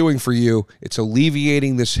Box is doing for you. It's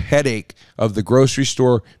alleviating this headache of the grocery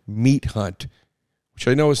store meat hunt, which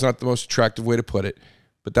I know is not the most attractive way to put it,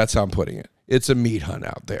 but that's how I'm putting it. It's a meat hunt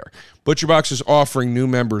out there. Butcher Box is offering new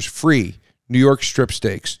members free New York strip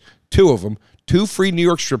steaks, 2 of them, 2 free New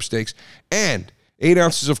York strip steaks, and 8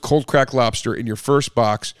 ounces of cold cracked lobster in your first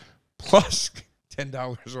box, plus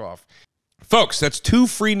 $10 off. Folks, that's 2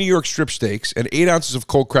 free New York strip steaks and 8 ounces of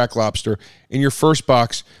cold cracked lobster in your first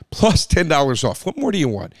box, plus $10 off. What more do you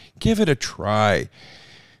want? Give it a try.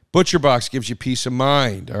 Butcher Box gives you peace of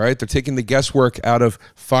mind, all right? They're taking the guesswork out of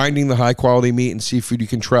finding the high-quality meat and seafood you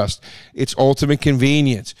can trust. It's ultimate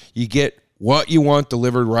convenience. You get what you want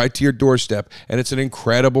delivered right to your doorstep, and it's an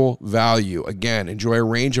incredible value. Again, enjoy a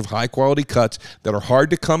range of high-quality cuts that are hard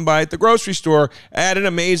to come by at the grocery store at an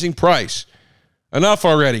amazing price. Enough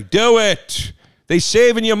already. Do it. They're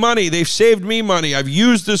saving you money. They've saved me money. I've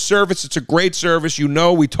used this service. It's a great service. You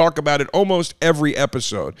know we talk about it almost every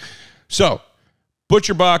episode. So,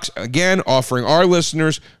 Butcher Box, again, offering our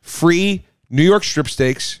listeners free New York strip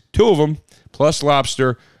steaks, 2 of them, plus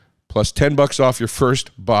lobster, plus $10 off your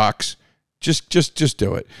first box. Just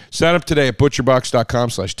do it. Sign up today at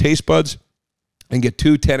butcherbox.com/tastebuds and get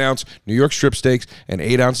 2 10-ounce New York strip steaks and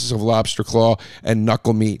 8 ounces of lobster claw and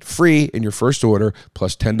knuckle meat free in your first order,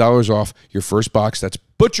 plus $10 off your first box. That's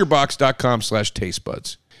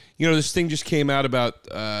butcherbox.com/tastebuds. You know, this thing just came out about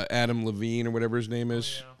Adam Levine or whatever his name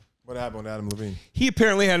is. Yeah. What happened with Adam Levine? He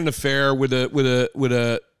apparently had an affair with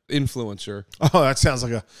a influencer. Oh, that sounds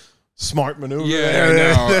like a smart maneuver. Yeah, I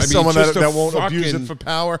know. There's someone just that a won't abuse it fucking- for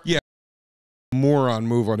power. Yeah. Moron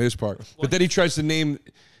move on his part. But then he tries to name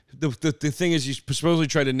the thing is he supposedly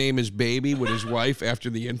tried to name his baby with his wife after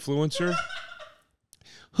the influencer.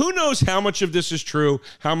 Who knows how much of this is true,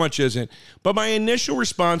 how much isn't? But my initial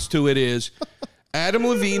response to it is Adam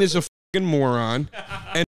Levine is a fucking moron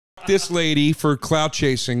and this lady for clout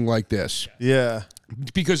chasing like this. Yeah.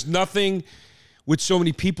 Because nothing with so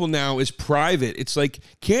many people now is private. It's like,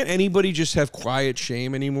 can't anybody just have quiet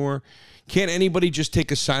shame anymore? Can't anybody just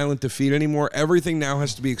take a silent defeat anymore? Everything now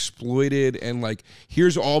has to be exploited and like,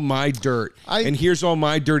 here's all my dirt and here's all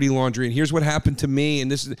my dirty laundry and here's what happened to me. And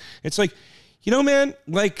this is, it's like, you know, man,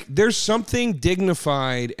 like there's something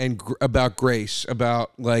dignified and about grace,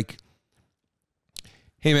 about like,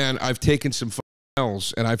 hey man, I've taken some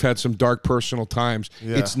L's and I've had some dark personal times.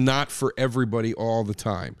 Yeah. It's not for everybody all the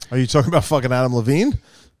time. Are you talking about fucking Adam Levine?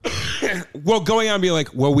 Well, going on being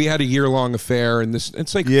like, well, we had a year-long afar, and this,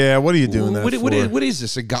 it's like, yeah, what are you doing that what is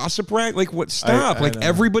this, a gossip rag? Like, what, stop. Like,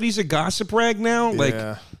 everybody's a gossip rag now? Yeah. Like,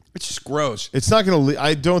 it's just gross. It's not going to,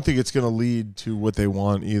 I don't think it's going to lead to what they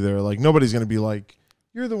want either. Like, nobody's going to be like,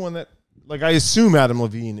 you're the one that, like, I assume Adam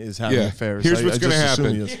Levine is having affairs. Here's what's going to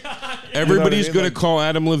happen. Everybody's going to call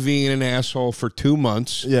Adam Levine an asshole for 2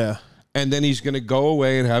 months. Yeah. And then he's going to go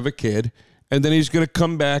away and have a kid. And then he's going to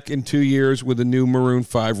come back in 2 years with a new Maroon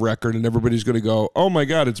 5 record, and everybody's going to go, "Oh my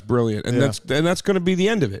God, it's brilliant!" And that's going to be the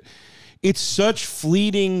end of it. It's such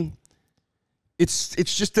fleeting. It's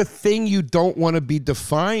just a thing you don't want to be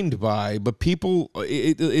defined by. But people,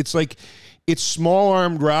 it's like it's small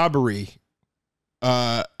armed robbery,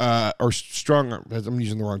 or strong. I'm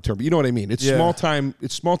using the wrong term, but you know what I mean. It's small time.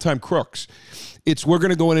 It's small time crooks. It's we're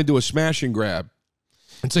going to go in and do a smash and grab.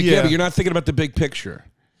 It's like but you're not thinking about the big picture.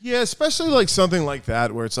 Yeah, especially like something like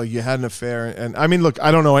that where it's like you had an affair. And I mean, look, I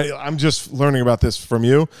don't know. I'm just learning about this from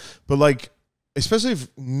you. But like, especially if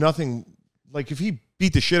nothing, like if he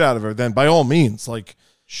beat the shit out of her, then by all means, like,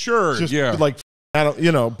 sure. Just like, I don't,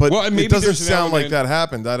 you know, but well, it doesn't sound like that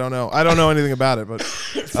happened. I don't know. I don't know anything about it. But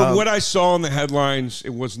from what I saw in the headlines,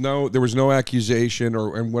 there was no accusation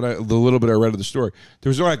and the little bit I read of the story, there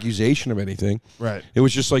was no accusation of anything. Right. It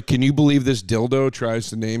was just like, can you believe this dildo tries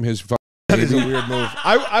to name his That is a weird move.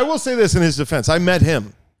 I will say this in his defense. I met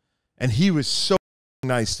him, and he was so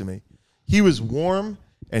nice to me. He was warm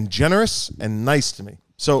and generous and nice to me.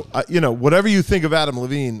 So, whatever you think of Adam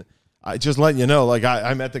Levine, I just letting you know, like,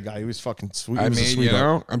 I met the guy. He was fucking sweet. I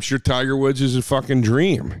mean, I'm sure Tiger Woods is a fucking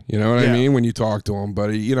dream. You know what I mean? When you talk to him. But,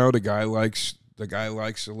 the guy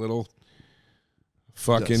likes a little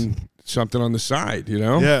fucking something on the side,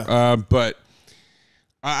 Yeah. But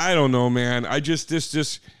I don't know, man. I just,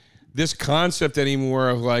 this concept anymore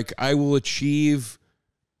of, like, I will achieve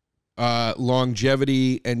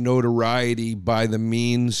longevity and notoriety by the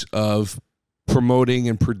means of promoting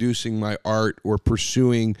and producing my art or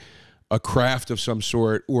pursuing a craft of some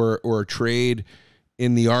sort or a trade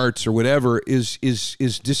in the arts or whatever is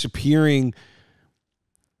disappearing.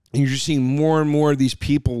 And you're just seeing more and more of these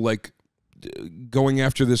people like going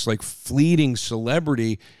after this like fleeting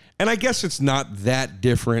celebrity. And I guess it's not that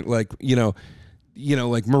different. Like,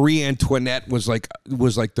 like Marie Antoinette was like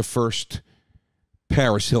the first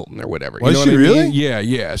Paris Hilton or whatever. Was you know she what I really? mean?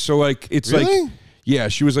 Yeah. So like, it's Really? like, yeah,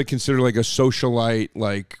 she was like considered like a socialite,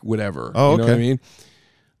 like whatever. Oh, you know what I okay. mean?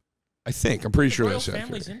 I'm pretty sure royal that's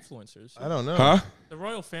family's accurate. influencers. I don't know. Huh? The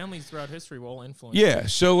royal families throughout history were all influencers. Yeah.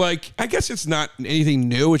 So like, I guess it's not anything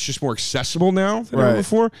new. It's just more accessible now than ever Right.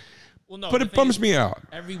 before. Well, no, But the it thing bums is, me out.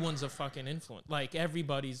 Everyone's a fucking influence. Like,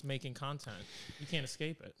 everybody's making content. You can't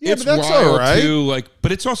escape it. Yeah, It's but that's wild all right. too. Like,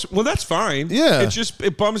 but it's also that's fine. Yeah.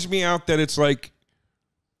 It bums me out that it's like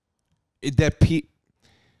the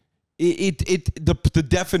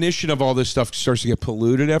definition of all this stuff starts to get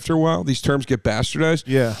polluted after a while. These terms get bastardized.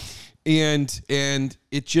 Yeah. And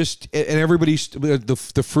it just and everybody's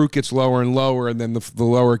the fruit gets lower and lower, and then the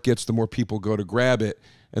lower it gets, the more people go to grab it,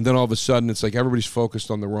 and then all of a sudden it's like everybody's focused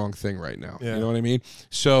on the wrong thing right now. Yeah. You know what I mean?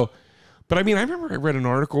 So, but I mean, I remember I read an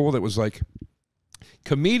article that was like,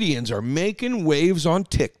 comedians are making waves on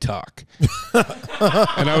TikTok,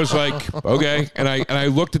 and I was like, okay, and I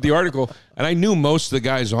looked at the article, and I knew most of the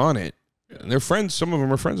guys on it, and they're friends. Some of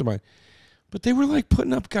them are friends of mine. But they were like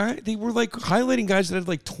putting up they were like highlighting guys that had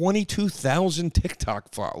like 22,000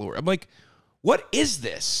 TikTok followers. I'm like, what is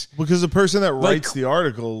this? Because the person that writes the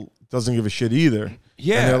article doesn't give a shit either.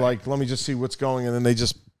 Yeah. And they're like, let me just see what's going, and then they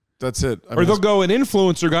just, that's it. I Or mean, they'll go, an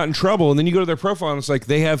influencer got in trouble, and then you go to their profile, and it's like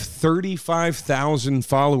they have 35,000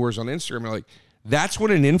 followers on Instagram. You're like, that's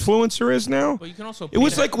what an influencer is now? But you can also It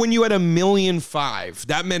was like when you had 1.5 million,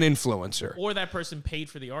 that meant influencer. or that person paid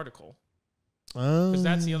for the article. Because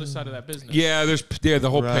that's the other side of that business. Yeah, there's the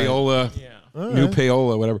whole Right. payola, Yeah. new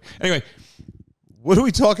payola, whatever. Anyway, what are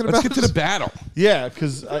we talking about? let's get to the battle. Yeah,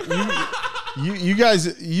 because you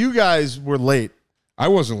guys were late. I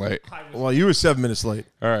wasn't late. Well, you were 7 minutes late.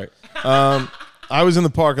 All right. I was in the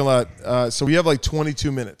parking lot, so we have like 22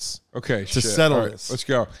 minutes. Okay. To shit. settle All right, this. let's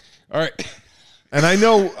go. All right. And I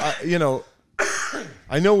know,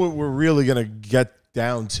 I know what we're really going to get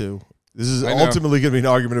down to. This is I know. ultimately going to be an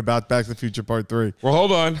argument about Back to the Future Part 3. Well,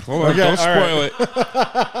 hold on. Okay, Don't all spoil it.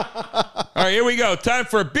 All right, here we go. Time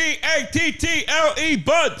for BATTLE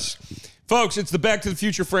Buds. Folks, it's the Back to the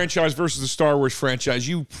Future franchise versus the Star Wars franchise.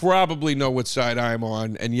 You probably know what side I'm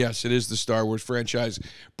on, and yes, it is the Star Wars franchise.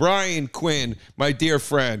 Brian Quinn, my dear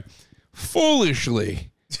friend,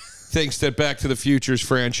 foolishly thinks that Back to the Future's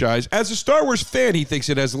franchise, as a Star Wars fan, he thinks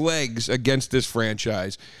it has legs against this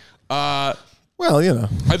franchise. Well,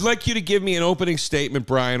 I'd like you to give me an opening statement,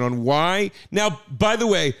 Brian, on why. Now, by the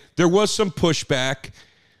way, there was some pushback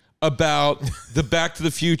about the Back to the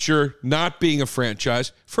Future not being a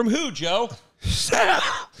franchise. From who, Joe? Sal.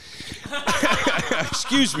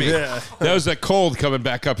 Excuse me. Yeah. That was that cold coming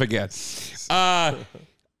back up again. But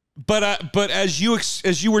as you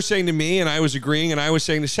were saying to me, and I was agreeing, and I was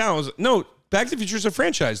saying to Sal, no, Back to the Future is a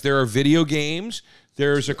franchise. There are video games.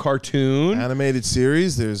 There's a cartoon. animated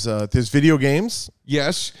series. There's video games.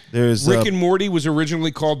 Yes. There's Rick and Morty was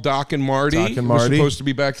originally called Doc and Marty. Doc and It was Marty. supposed to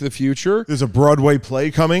be Back to the Future. There's a Broadway play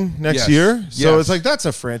coming next Yes. year. So Yes. it's like, that's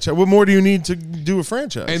a franchise. What more do you need to do a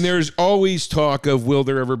franchise? And there's always talk of, will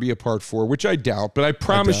there ever be a part 4, which I doubt, but I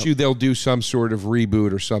promise doubt. you they'll do some sort of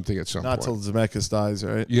reboot or something at some Not till point. Zemeckis dies,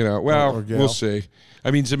 right? Well, or Gail. we'll see.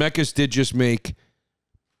 I mean, Zemeckis did just make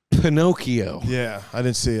Pinocchio. Yeah, I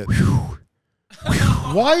didn't see it.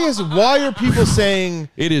 Why are people saying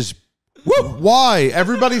It is why?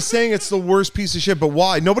 Everybody's saying it's the worst piece of shit, but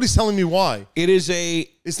why? Nobody's telling me why.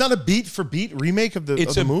 It's not a beat for beat remake of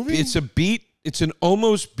the movie. It's an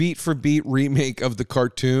almost beat for beat remake of the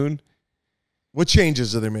cartoon. What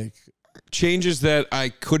changes do they make? Changes that I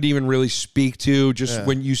couldn't even really speak to, just Yeah.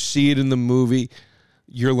 when you see it in the movie.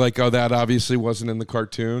 you're like, oh, that obviously wasn't in the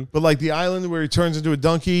cartoon. But like the island where he turns into a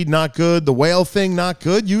donkey, not good. The whale thing, not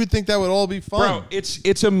good. You would think that would all be fun. Bro,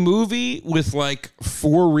 it's a movie with like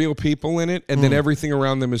 4 real people in it, and then everything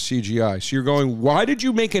around them is CGI. So you're going, why did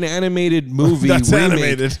you make an animated movie That's remake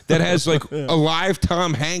animated. that has like a live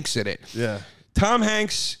Tom Hanks in it? Yeah. Tom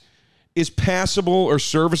Hanks is passable or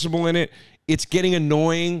serviceable in it. It's getting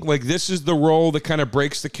annoying. Like, this is the role that kind of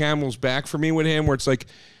breaks the camel's back for me with him, where it's like,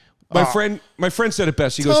 my friend said it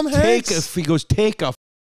best. He Tom goes, Hanks. take a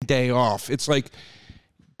day off. It's like,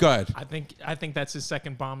 good. I think that's his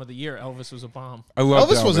second bomb of the year. Elvis was a bomb. I love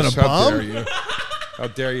Elvis wasn't a How bomb. dare you? How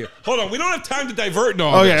dare you? Hold on, we don't have time to divert in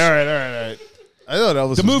all Okay, this. all right. I thought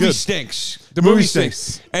Elvis The was movie good. stinks. The Movie movie stinks.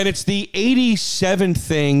 stinks. And it's the 87th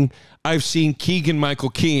thing I've seen Keegan-Michael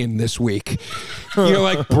Key in this week. You're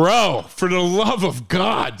like, bro, for the love of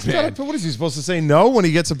God, man. What is he supposed to say? No when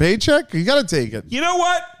he gets a paycheck? You got to take it. You know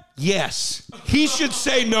what? Yes. He should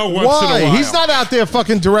say no once in a Why? while. He's not out there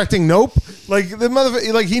fucking directing Nope. Like the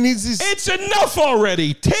motherfucker. Like he needs these. It's enough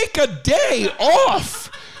already. Take a day off.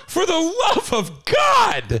 For the love of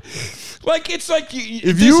God. Like, it's like...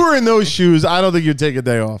 If you were in those shoes, I don't think you'd take a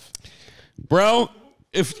day off. Bro,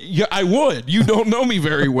 I would. You don't know me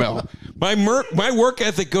very well. My work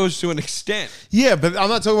ethic goes to an extent. Yeah, but I'm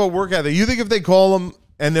not talking about work ethic. You think if they call them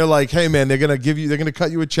and they're like, hey, man, they're going to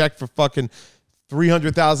cut you a check for fucking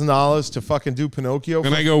 $300,000 to fucking do Pinocchio?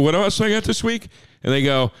 And I go, what else I got this week? And they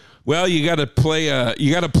go, well, you got to play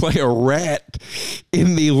a rat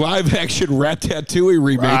in the live action Ratatouille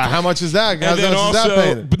remake. How much is that? And then How much is that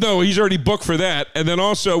paying? but no, he's already booked for that. And then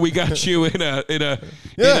also we got you in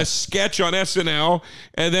a sketch on SNL.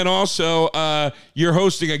 And then also you're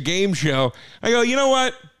hosting a game show. I go, you know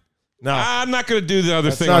what? No. I'm not going to do the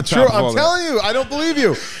other thing. That's not true. I'm telling you, I don't believe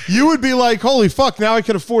you. You would be like, holy fuck, now I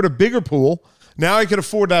can afford a bigger pool. Now I can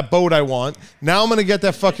afford that boat I want. Now I'm going to get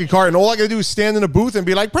that fucking car. And all I got to do is stand in a booth and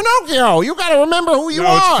be like, Pinocchio, you got to remember who you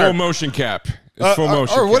are. It's full motion cap. It's full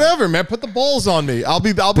motion or cap. whatever, man. Put the balls on me. I'll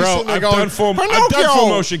be Bro, sitting there I've going, done full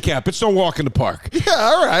motion cap. It's no walk in the park. Yeah,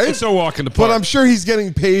 all right. It's no walk in the park. But I'm sure he's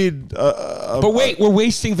getting paid. But wait, we're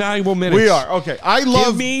wasting valuable minutes. We are. Okay. I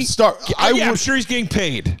love Star. I'm sure he's getting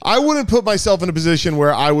paid. I wouldn't put myself in a position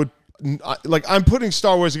where I would, like, I'm putting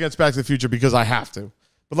Star Wars against Back to the Future because I have to.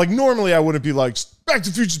 But like normally I wouldn't be like Back to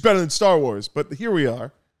the Future is better than Star Wars, but here we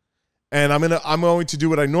are, and I'm going to do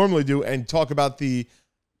what I normally do and talk about the,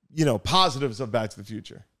 positives of Back to the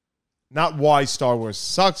Future, not why Star Wars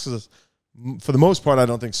sucks. For the most part, I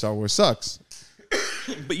don't think Star Wars sucks.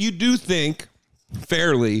 But you do think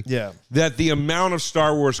fairly, that the amount of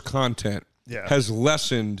Star Wars content has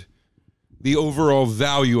lessened the overall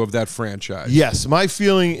value of that franchise. Yes, my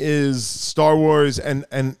feeling is Star Wars, and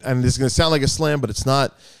this is going to sound like a slam, but it's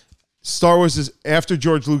not. Star Wars is, after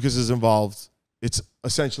George Lucas is involved, it's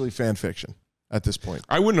essentially fan fiction at this point.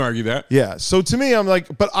 I wouldn't argue that. Yeah. So to me, I'm like,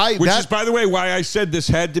 which is, by the way, why I said this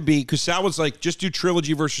had to be, because Sal was like, just do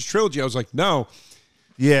trilogy versus trilogy. I was like, no.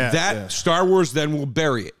 Yeah. Star Wars then will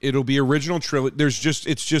bury it. It'll be original trilogy.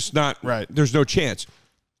 It's just not right. There's no chance.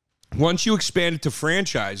 Once you expand it to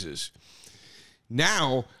franchises,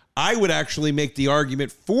 now I would actually make the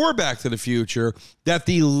argument for Back to the Future that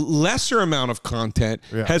the lesser amount of content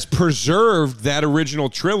has preserved that original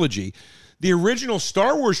trilogy. The original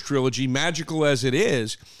Star Wars trilogy, magical as it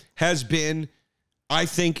is, has been, I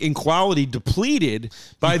think, in quality depleted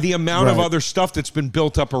by the amount of other stuff that's been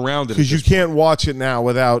built up around it. Because you can't watch it now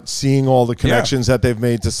without seeing all the connections that they've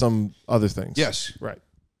made to some other things. Yes. Right.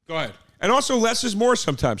 Go ahead. And also, less is more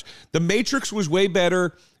sometimes. The Matrix was way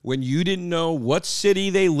better when you didn't know what city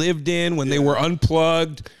they lived in, when they were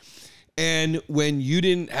unplugged, and when you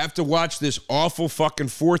didn't have to watch this awful fucking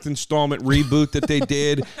 4th installment reboot that they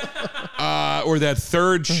did, or that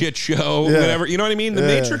 3rd shit show, whatever. You know what I mean? The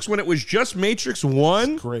Matrix, when it was just Matrix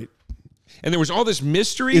 1. Great. And there was all this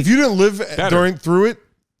mystery. If you didn't live through it,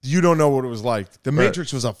 you don't know what it was like. The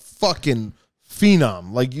Matrix was a fucking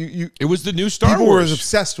phenom. Like it was the new Star Wars. People were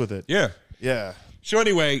obsessed with it. Yeah. Yeah. So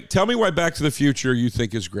anyway, tell me why Back to the Future you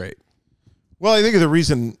think is great. Well, I think the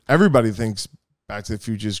reason everybody thinks Back to the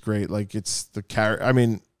Future is great, like it's the character. I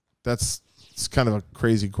mean, it's kind of a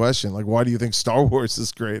crazy question. Like, why do you think Star Wars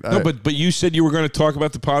is great? No, but you said you were going to talk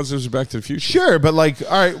about the positives of Back to the Future. Sure, but like,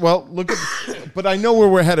 all right, well, look at, but I know where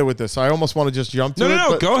we're headed with this. So I almost want to just jump to it.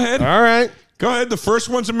 No, go ahead. All right. Go ahead. The first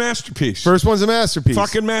one's a masterpiece. First one's a masterpiece.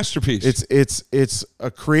 Fucking masterpiece. It's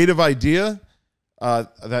a creative idea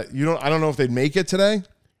that I don't know if they'd make it today.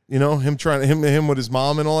 You know, him with his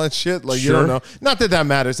mom and all that shit. Like, you don't know. Not that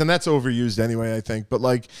matters, and that's overused anyway, I think. But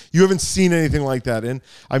like, you haven't seen anything like that. And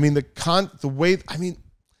I mean, the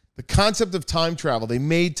concept of time travel, they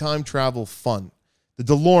made time travel fun.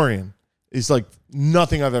 The DeLorean is like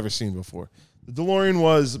nothing I've ever seen before. The DeLorean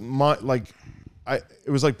was it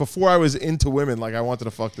was like before I was into women, like I wanted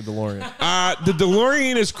to fuck the DeLorean. The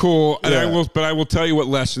DeLorean is cool, and Yeah. I will tell you what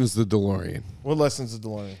lessens the DeLorean. What lessons the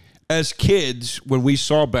DeLorean? As kids, when we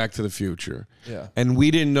saw Back to the Future, Yeah. and we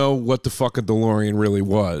didn't know what the fuck a DeLorean really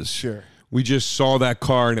was. Sure. We just saw that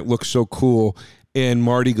car and it looked so cool. And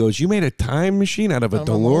Marty goes, "You made a time machine out of a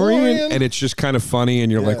DeLorean?" And it's just kind of funny,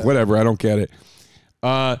 and you're like, whatever, I don't get it.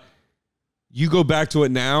 You go back to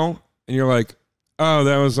it now, and you're like, oh,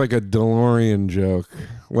 that was like a DeLorean joke.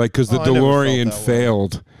 Like, because the DeLorean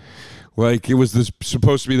failed. Like, it was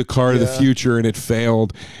supposed to be the car of the future, and it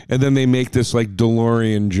failed. And then they make this, like,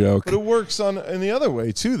 DeLorean joke. But it works in the other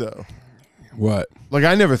way, too, though. What? Like,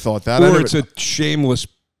 I never thought that. Or it's a shameless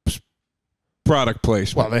product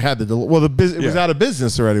placement. Well, they had it was out of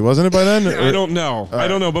business already, wasn't it, by then? I don't know. I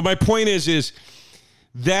don't know. But my point is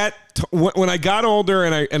that when I got older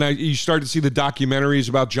and you started to see the documentaries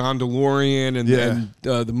about John DeLorean and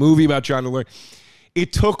the movie about John DeLorean,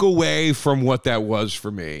 it took away from what that was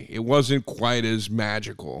for me. It wasn't quite as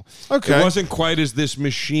magical. Okay. It wasn't quite as this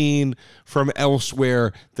machine from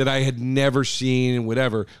elsewhere that I had never seen and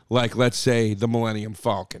whatever, like, let's say, the Millennium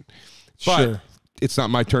Falcon. But sure. It's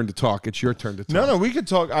not my turn to talk. It's your turn to talk. No, we could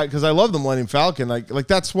talk because I love the Millennium Falcon. Like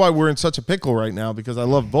that's why we're in such a pickle right now, because I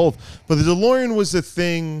love both. But the DeLorean was the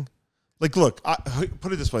thing. Like, look,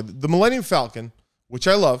 put it this way: the Millennium Falcon, which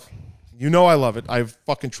I love, you know, I love it. I have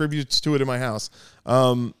fucking tributes to it in my house.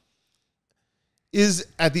 Is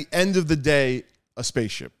at the end of the day a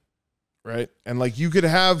spaceship, right? And like you could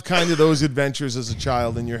have kind of those adventures as a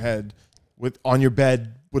child in your head on your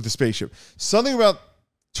bed with a spaceship. Something about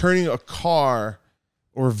turning a car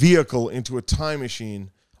or vehicle into a time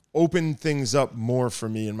machine opened things up more for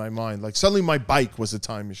me in my mind. Like suddenly my bike was a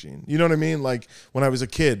time machine. You know what I mean? Like when I was a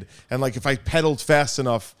kid, and like if I pedaled fast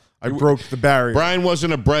enough, I broke the barrier. Brian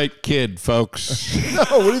wasn't a bright kid, folks. No,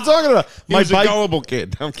 what are you talking about? He was a gullible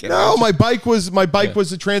kid. I'm kidding. No, my bike was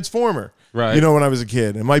a Transformer. Right. You know, when I was a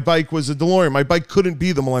kid, and my bike was a DeLorean. My bike couldn't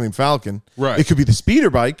be the Millennium Falcon. Right. It could be the speeder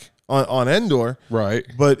bike on Endor. Right.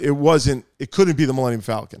 But it couldn't be the Millennium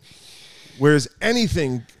Falcon. Whereas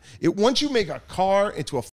once you make a car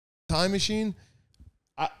into a time machine,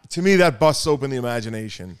 to me that busts open the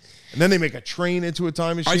imagination. And then they make a train into a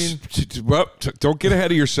time machine. Don't get ahead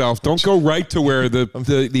of yourself. Don't go right to where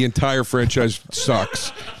the entire franchise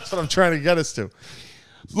sucks. That's what I'm trying to get us to.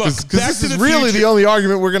 Look, because this is really the only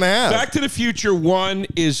argument we're going to have. Back to the Future 1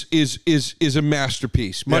 is a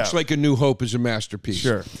masterpiece, much like A New Hope is a masterpiece.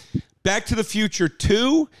 Sure. Back to the Future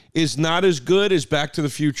 2 is not as good as Back to the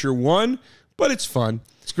Future 1, but it's fun.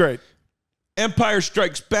 It's great. Empire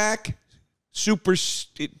Strikes Back,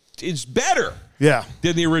 it's better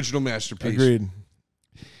than the original masterpiece. Agreed.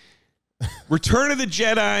 Return of the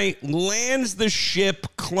Jedi lands the ship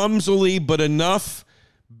clumsily, but enough.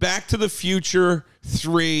 Back to the Future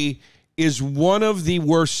 3 is one of the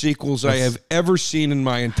worst sequels I have ever seen in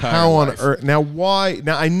my entire life. How on earth? Now, why?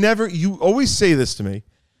 Now, you always say this to me,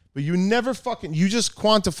 but you never you just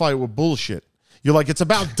quantify it with bullshit. You're like, it's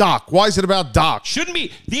about Doc. Why is it about Doc? Shouldn't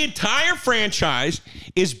be. The entire franchise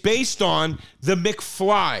is based on the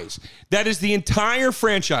McFlys. That is the entire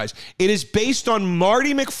franchise. It is based on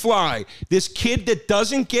Marty McFly, this kid that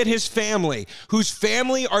doesn't get his family, whose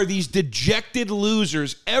family are these dejected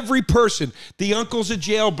losers. Every person. The uncle's a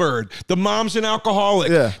jailbird. The mom's an alcoholic.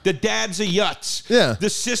 Yeah. The dad's a yutz. Yeah. The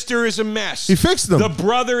sister is a mess. He fixed them. The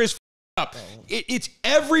brother is up. It's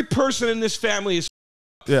every person in this family is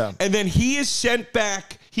yeah. And then he is sent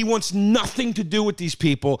back. He wants nothing to do with these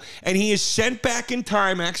people. And he is sent back in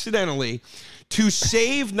time accidentally to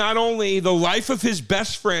save not only the life of his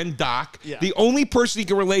best friend, Doc, the only person he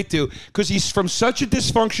can relate to, because he's from such a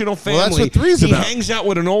dysfunctional family. Well, that's what 3's about. He hangs out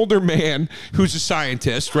with an older man who's a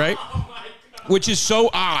scientist, right? Which is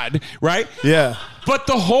so odd, right? Yeah. But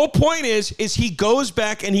the whole point is he goes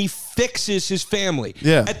back and he fixes his family.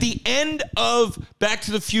 Yeah. At the end of Back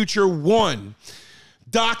to the Future 1,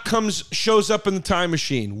 Doc shows up in the time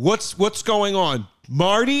machine. What's going on?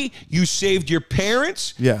 Marty, you saved your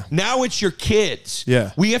parents. Yeah. Now it's your kids.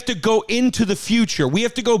 Yeah. We have to go into the future. We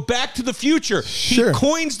have to go back to the future. Sure. He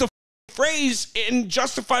coins the phrase and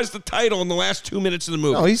justifies the title in the last 2 minutes of the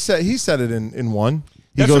movie. No, he said it in one.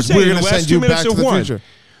 He That's goes, what I'm saying, "We're going to the last send 2 you minutes back to of the one. future."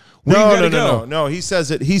 No. No. He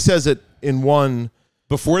says it in one.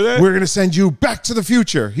 Before that? We're going to send you back to the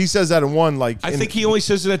future. He says that in one. Like I think he only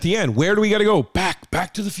says it at the end. Where do we got to go?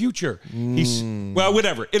 Back to the future. He's well,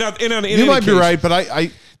 whatever. You might be right,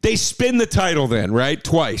 but they spin the title then, right?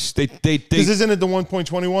 Twice. They because isn't it the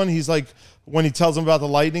 1.21? He's like, when he tells him about the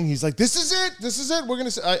lightning, he's like, "This is it. This is it. We're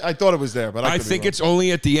gonna." I thought it was there, but I think it's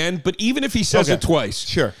only at the end. But even if he says it twice,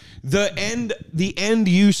 sure. The end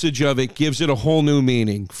usage of it gives it a whole new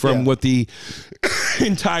meaning from what the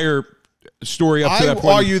entire story up to that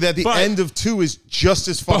point. I argue that the end of 2 is just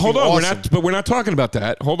as fucking awesome. But hold on, we're not talking about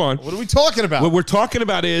that. Hold on. What are we talking about? What we're talking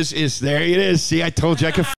about is there it is. See, I told you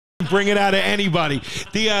I could bring it out of anybody.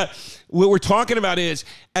 What we're talking about is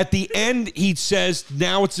at the end he says,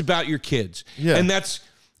 now it's about your kids. Yeah.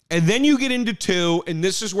 And then you get into 2, and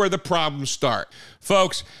this is where the problems start.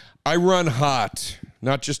 Folks, I run hot,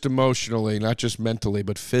 not just emotionally, not just mentally,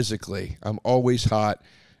 but physically. I'm always hot,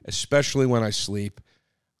 especially when I sleep.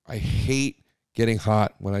 I hate getting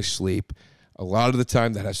hot when I sleep. A lot of the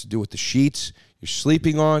time that has to do with the sheets you're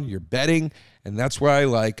sleeping on, your bedding, and that's why I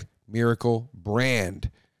like Miracle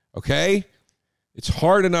Brand, okay? It's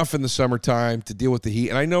hard enough in the summertime to deal with the heat,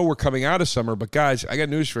 and I know we're coming out of summer, but guys, I got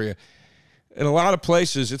news for you. In a lot of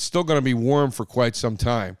places, it's still going to be warm for quite some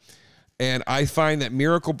time, and I find that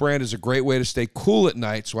Miracle Brand is a great way to stay cool at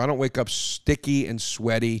night so I don't wake up sticky and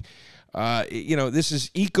sweaty. This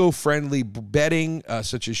is eco-friendly bedding,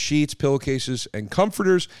 such as sheets, pillowcases, and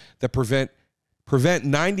comforters that prevent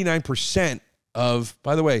 99% of,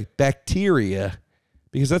 by the way, bacteria,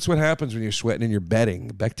 because that's what happens when you're sweating in your bedding.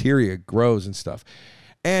 Bacteria grows and stuff.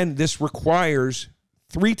 And this requires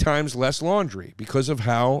 3 times less laundry because of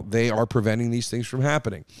how they are preventing these things from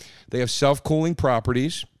happening. They have self-cooling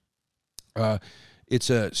properties. It's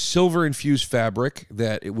a silver-infused fabric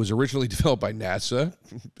that it was originally developed by NASA.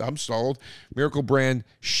 I'm sold. Miracle Brand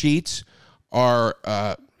sheets are,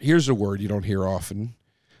 here's a word you don't hear often,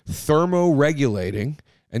 thermoregulating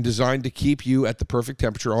and designed to keep you at the perfect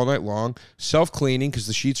temperature all night long. Self-cleaning because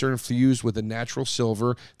the sheets are infused with a natural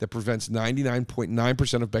silver that prevents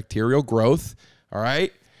 99.9% of bacterial growth, all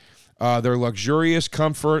right? They're luxurious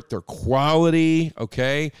comfort. They're quality,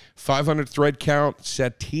 okay? 500 thread count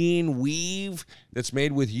sateen weave that's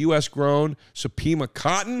made with U.S.-grown Supima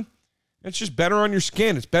cotton. It's just better on your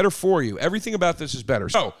skin. It's better for you. Everything about this is better.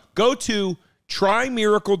 So go to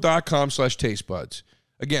trymiracle.com/tastebuds.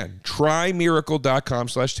 Again,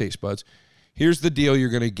 trymiracle.com/tastebuds. Here's the deal you're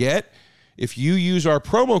going to get. If you use our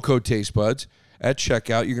promo code tastebuds at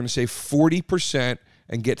checkout, you're going to save 40%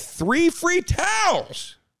 and get 3 free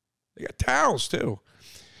towels. They got towels, too.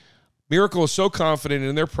 Miracle is so confident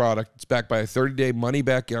in their product, it's backed by a 30-day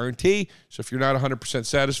money-back guarantee. So if you're not 100%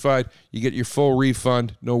 satisfied, you get your full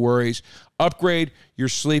refund. No worries. Upgrade your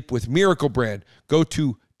sleep with Miracle Brand. Go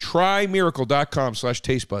to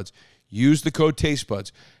trymiracle.com/tastebuds. Use the code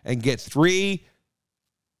tastebuds and get 3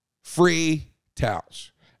 free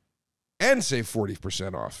towels and save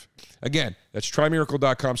 40% off. Again, that's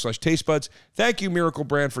trymiracle.com/tastebuds. Thank you, Miracle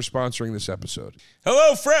Brand, for sponsoring this episode.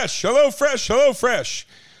 Hello Fresh, Hello Fresh, Hello Fresh.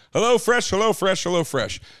 Hello Fresh, Hello Fresh, Hello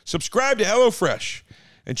Fresh. Subscribe to Hello Fresh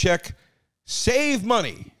and check Save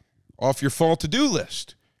Money off your fall to-do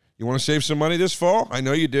list. You want to save some money this fall? I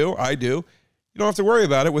know you do. I do. You don't have to worry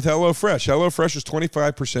about it with Hello Fresh. Hello Fresh is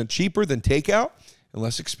 25% cheaper than takeout and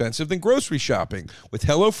less expensive than grocery shopping. With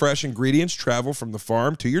Hello Fresh, ingredients travel from the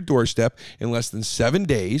farm to your doorstep in less than 7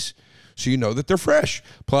 days, so you know that they're fresh.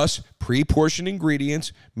 Plus, pre-portioned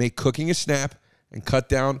ingredients make cooking a snap and cut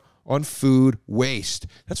down on food waste.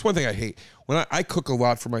 That's one thing I hate. When I cook a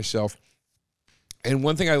lot for myself, and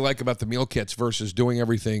one thing I like about the meal kits versus doing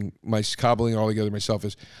everything, cobbling all together myself,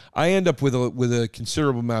 is I end up with a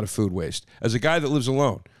considerable amount of food waste. As a guy that lives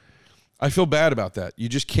alone, I feel bad about that. You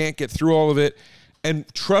just can't get through all of it. And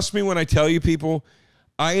trust me when I tell you, people,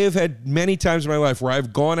 I have had many times in my life where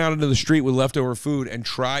I've gone out into the street with leftover food and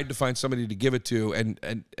tried to find somebody to give it to, and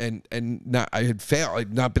I had failed.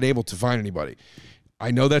 I'd not been able to find anybody. I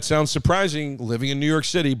know that sounds surprising living in New York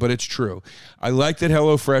City, but it's true. I like that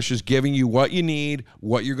HelloFresh is giving you what you need,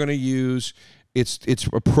 what you're going to use. It's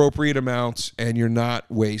appropriate amounts, and you're not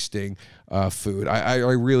wasting food. I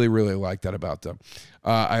really, really like that about them.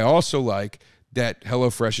 I also like that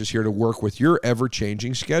HelloFresh is here to work with your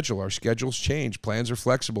ever-changing schedule. Our schedules change. Plans are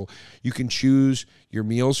flexible. You can choose your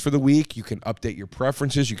meals for the week. You can update your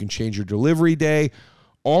preferences. You can change your delivery day,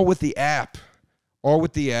 all with the app. All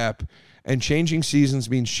with the app. And changing seasons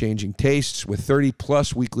means changing tastes. With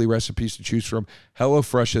 30-plus weekly recipes to choose from,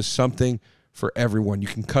 HelloFresh has something for everyone. You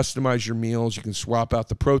can customize your meals. You can swap out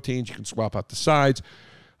the proteins. You can swap out the sides.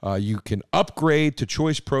 You can upgrade to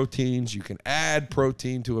choice proteins. You can add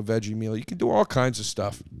protein to a veggie meal. You can do all kinds of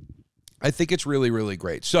stuff. I think it's really, really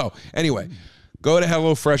great. So anyway, go to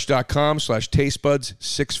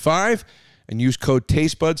HelloFresh.com/tastebuds65 and use code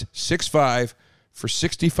tastebuds65 for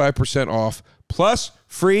 65% off plus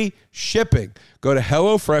free shipping. Go to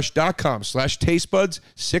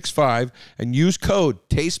HelloFresh.com/tastebuds65 and use code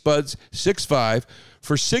tastebuds65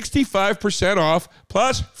 for 65% off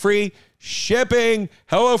plus free shipping.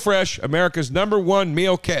 HelloFresh, America's #1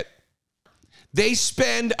 meal kit. They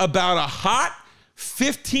spend about a hot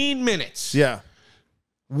 15 minutes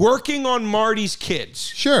working on Marty's kids.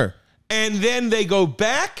 Sure. And then they go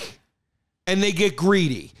back and they get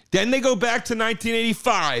greedy. Then they go back to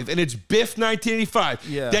 1985 and it's Biff 1985.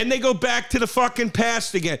 Yeah. Then they go back to the fucking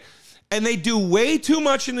past again. And they do way too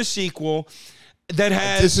much in the sequel that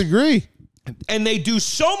has... I disagree. And they do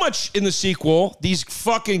so much in the sequel, these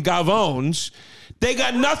fucking gavones, they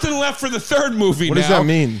got nothing left for the third movie now. What does that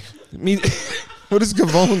mean? It means... What is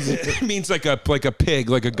gavones? It means like a pig,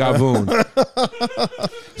 like a gavoon.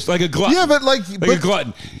 It's like a glutton. Yeah, but a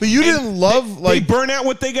glutton. But you didn't love they burn out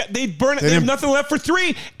what they got. They burn it. They have nothing left for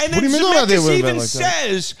 3. And then Zemeckis even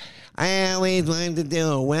says, "I always wanted to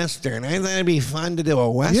do a western. I thought it'd be fun to do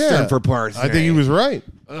a western for part 3." I think he was right.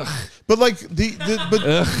 Ugh. But like but 2 is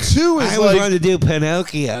I was wanted to do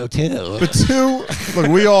Pinocchio too. But 2, look,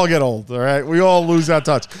 we all get old, all right? We all lose that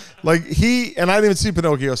touch. Like and I didn't even see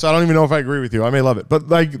Pinocchio, so I don't even know if I agree with you. I may love it. But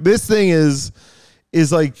like this thing is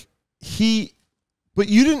like but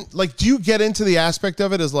you didn't like, do you get into the aspect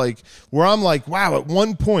of it as like where I'm like, wow, at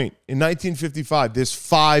one point in 1955, there's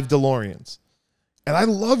 5 DeLoreans. And I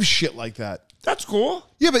love shit like that. That's cool.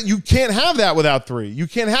 Yeah, but you can't have that without 3. You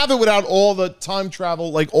can't have it without all the time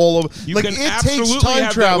travel, like all of You like can it absolutely takes time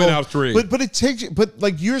have travel that without 3. But it takes, but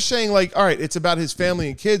like you're saying, like, all right, it's about his family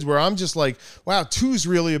and kids. Where I'm just like, wow, 2's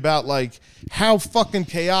really about like how fucking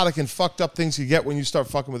chaotic and fucked up things you get when you start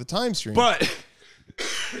fucking with the time stream. But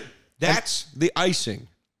that's the icing.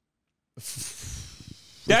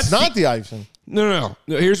 That's not the icing. No.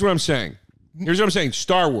 Here's what I'm saying.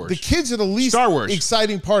 Star Wars. The kids are the least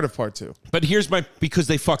exciting part of part 2. But because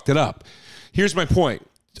they fucked it up. Here's my point.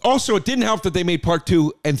 Also, it didn't help that they made part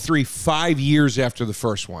 2 and 3 5 years after the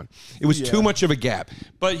first one. It was too much of a gap.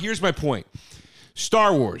 But here's my point.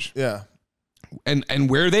 Star Wars. Yeah. And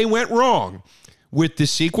where they went wrong with the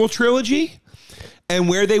sequel trilogy and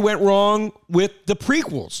where they went wrong with the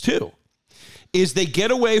prequels too is they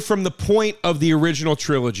get away from the point of the original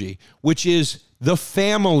trilogy, which is the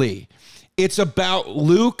family. It's about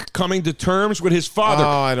Luke coming to terms with his father.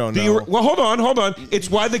 Oh, I don't know. Well, hold on. It's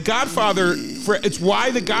why the Godfather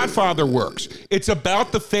works. It's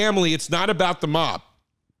about the family. It's not about the mob.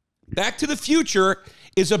 Back to the Future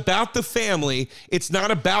is about the family. It's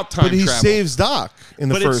not about time travel. But he saves Doc in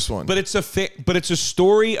the first one. But it's a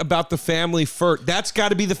story about the family first. That's got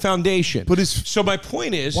to be the foundation. So my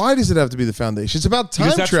point is, why does it have to be the foundation? It's about time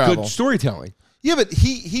travel. Because that's good storytelling. Yeah, but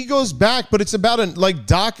he goes back, but it's about like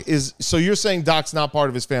Doc is. So you're saying Doc's not part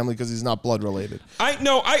of his family because he's not blood related.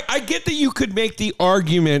 I get that you could make the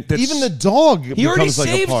argument that even the dog. He already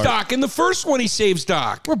saved like Doc in the first one. He saves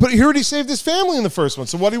Doc, well, but he already saved his family in the first one.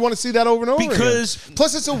 So why do you want to see that over and over? Because again?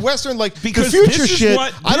 Plus it's a western. Like because the future shit.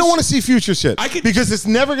 I don't want to see future shit because it's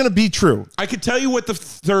never going to be true. I could tell you what the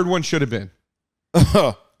third one should have been.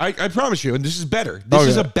 I promise you, and this is better. This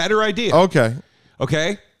is a better idea.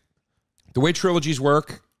 Okay. The way trilogies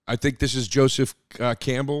work, I think this is Joseph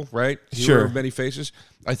Campbell, right? Hero of Many Faces.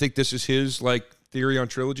 I think this is his like theory on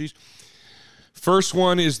trilogies. First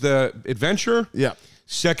one is the adventure. Yeah.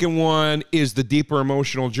 Second one is the deeper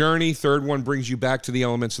emotional journey. Third one brings you back to the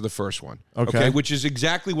elements of the first one. Okay. Which is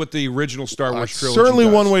exactly what the original Star Wars trilogy certainly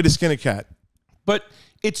does. One way to skin a cat. But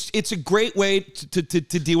it's a great way to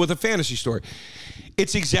deal with a fantasy story.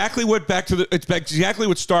 It's exactly what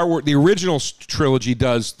Star Wars, the original trilogy,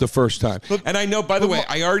 does the first time. And I know, by the way,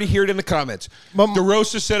 I already hear it in the comments.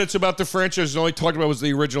 DeRosa said it's about the franchise. All he talked about was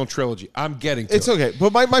the original trilogy. I'm getting to it. It's okay.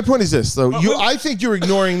 But my point is this, though. I think you're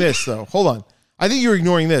ignoring this, though. Hold on. I think you're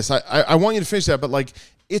ignoring this. I want you to finish that, but like,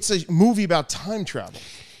 it's a movie about time travel.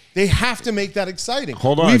 They have to make that exciting.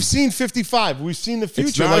 Hold on. We've seen 55. We've seen the future.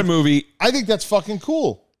 It's not a movie. I think that's fucking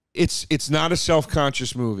cool. It's not a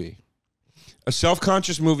self-conscious movie. A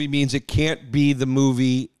self-conscious movie means it can't be the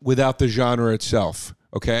movie without the genre itself,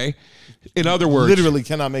 okay? In other words... Literally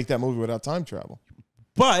cannot make that movie without time travel.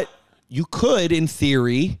 But you could, in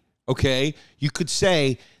theory, okay, you could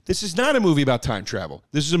say, this is not a movie about time travel.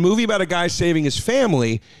 This is a movie about a guy saving his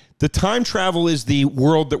family. The time travel is the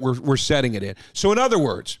world that we're setting it in. So in other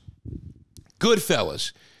words,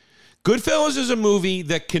 Goodfellas. Goodfellas is a movie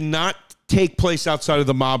that cannot take place outside of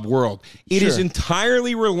the mob world. It is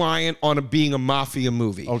entirely reliant on it being a mafia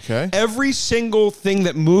movie. Okay. Every single thing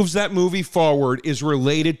that moves that movie forward is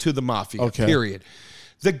related to the mafia, period.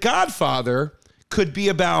 The Godfather could be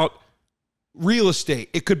about real estate.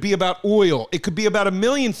 It could be about oil. It could be about a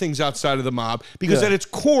million things outside of the mob, because at its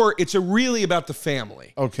core, it's really about the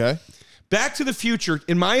family. Okay. Back to the Future,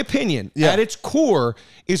 in my opinion, at its core,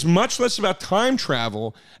 is much less about time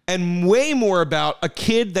travel and way more about a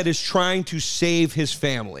kid that is trying to save his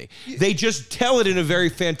family. They just tell it in a very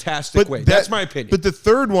fantastic way. That's my opinion. But the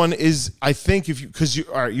third one is, I think, because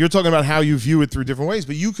you're talking about how you view it through different ways,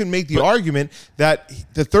 but you can make the argument that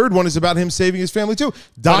the third one is about him saving his family too.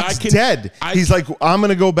 Doc's dead. He's like, I'm going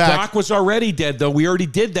to go back. Doc was already dead, though. We already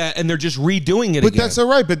did that, and they're just redoing it but again. That's all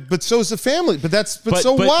right. But so is the family. But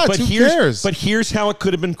so what? Who cares? But here's how it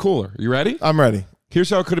could have been cooler. You ready? I'm ready. Here's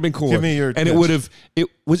how it could have been cooler. Give me your and pitch. it would have.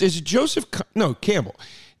 Is it Joseph? No, Campbell.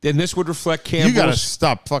 Then this would reflect Campbell. You got to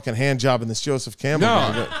stop fucking hand jobbing this Joseph Campbell.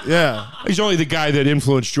 No. Guy. Yeah. He's only the guy that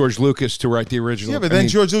influenced George Lucas to write the original. Yeah, but then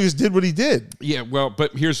George Lucas did what he did. Yeah, well,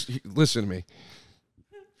 but listen to me.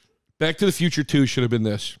 Back to the Future 2 should have been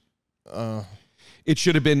this. It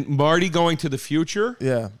should have been Marty going to the future.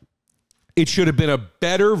 Yeah. It should have been a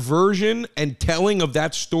better version and telling of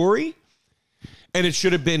that story. And it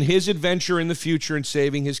should have been his adventure in the future and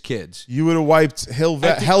saving his kids. You would have wiped Hell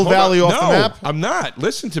Valley off the map? I'm not.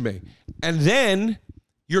 Listen to me. And then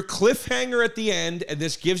your cliffhanger at the end, and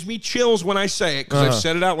this gives me chills when I say it because I've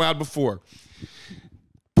said it out loud before.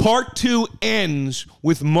 Part 2 ends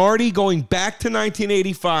with Marty going back to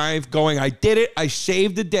 1985, going, I did it, I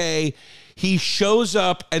saved the day. He shows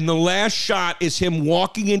up, and the last shot is him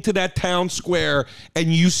walking into that town square, and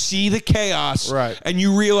you see the chaos, right? And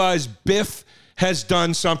you realize Biff has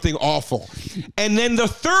done something awful. And then the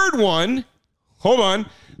third one,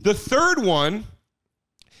 the third one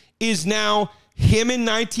is now him in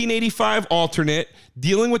 1985 alternate,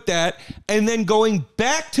 dealing with that, and then going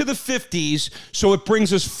back to the 50s, so it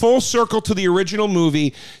brings us full circle to the original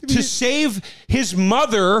movie, to save his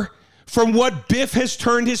mother from what Biff has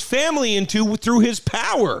turned his family into through his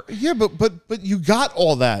power. Yeah, but you got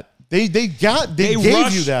all that. They gave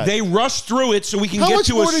you that. They rushed through it so we can how get much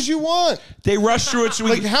to more did you want? They rushed through it so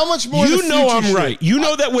we like can, how much more? You know I'm shit? right. You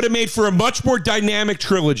know that would have made for a much more dynamic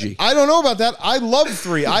trilogy. I don't know about that. I love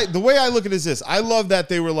 3. The way I look at it is this. I love that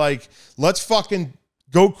they were like, let's fucking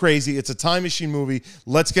go crazy. It's a time machine movie.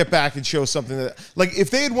 Let's get back and show something that, like, if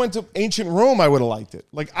they had went to ancient Rome, I would have liked it.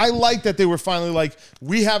 Like, I like that they were finally like,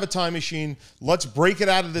 we have a time machine. Let's break it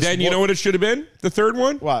out of this. Then you know what it should have been? The third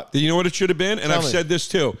one? What? You know what it should have been? And Tell I've me. said this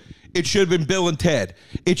too. It should have been Bill and Ted.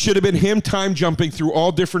 It should have been him time jumping through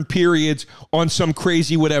all different periods on some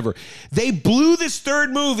crazy whatever. They blew this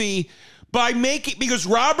third movie by making, because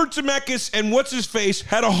Robert Zemeckis and what's-his-face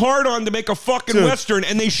had a hard-on to make a fucking Western,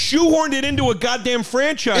 and they shoehorned it into a goddamn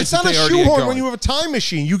franchise. It's not a shoehorn when you have a time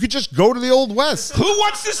machine. You could just go to the Old West. Who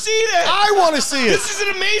wants to see that? I want to see it. This is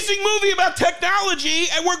an amazing movie about technology,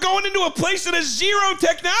 and we're going into a place that has zero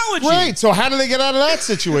technology. Great. So how do they get out of that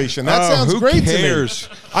situation? That sounds great to me.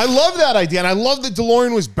 I love that idea, and I love that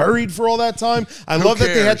DeLorean was buried for all that time. I love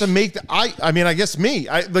that they had to make the. I mean, I guess me.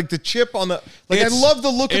 I like the chip on the. Like, I love the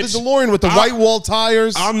look of the DeLorean with the white wall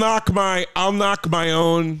tires. I'll knock my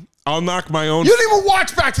own. You didn't even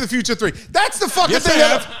watch Back to the Future 3. That's the fucking Yes, thing. I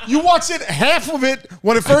have. You watched it, half of it,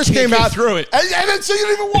 when it first came out. Through it. And then so you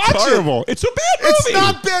didn't even watch It's horrible. It's a bad movie. It's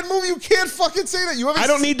not a bad movie. You can't fucking say that. I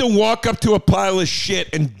don't need to walk up to a pile of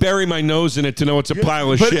shit and bury my nose in it to know it's a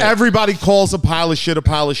pile of shit. But everybody a pile of shit a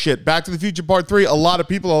pile of shit. Back to the Future Part 3, a lot of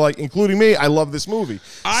people are like, including me, I love this movie.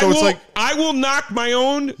 I will knock my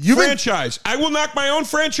own franchise. I will knock my own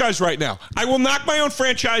franchise right now. I will knock my own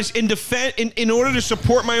franchise in order to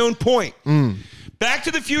support my own point. Back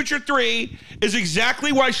to the Future 3 is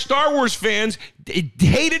exactly why Star Wars fans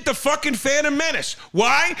hated the fucking Phantom Menace.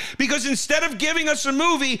 Why? Because instead of giving us a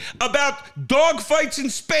movie about dogfights in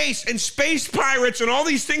space and space pirates and all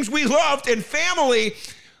these things we loved and family,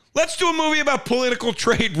 let's do a movie about political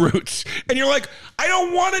trade routes. And you're like, I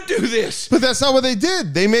don't want to do this. But that's not what they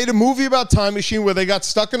did. They made a movie about Time Machine where they got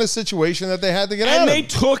stuck in a situation that they had to get out of. And they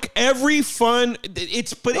took every fun. No, they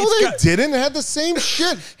didn't. It had the same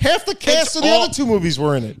shit. Half the cast of the other 2 movies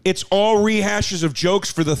were in it. It's all rehashes of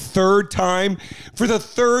jokes for the third time. For the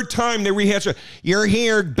third time, they rehash it. You're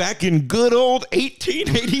here back in good old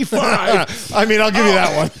 1885. I mean, I'll give you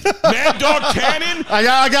that one. Mad Dog Cannon? I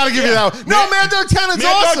got to give you that one. No, Mad Dog Cannon's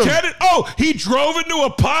awesome. Oh, he drove into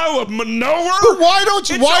a pile of manure? But why don't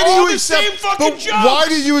you? It's why do all you the accept? same fucking jokes. Why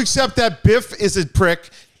do you accept that Biff is a prick?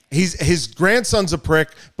 His grandson's a prick,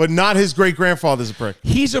 but not his great grandfather's a prick.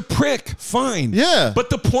 He's a prick, fine. Yeah. But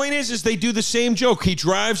the point is they do the same joke. He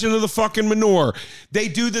drives into the fucking manure. They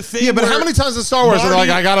do the thing. Yeah, but how many times in Star Wars are they like,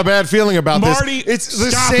 I got a bad feeling about this? It's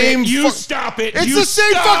the same. Stop it. It's the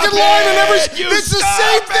same fucking line in every. It's the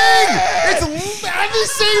same thing. It's the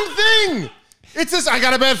same thing. It's this. I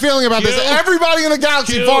got a bad feeling about this. Q, Everybody in the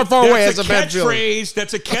galaxy Q, far, far away has a bad feeling.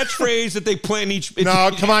 That's a catchphrase that they plan each.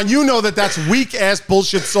 No, come on. You know that's weak ass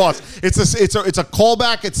bullshit sauce. It's a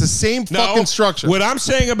callback. It's the same fucking structure. What I'm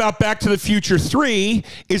saying about Back to the Future 3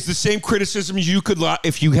 is the same criticisms you could,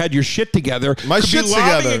 if you had your shit together, My could shit's be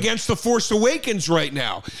lobbing together. against The Force Awakens right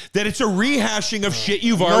now. That it's a rehashing of shit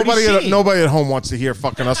you've already seen. Nobody at home wants to hear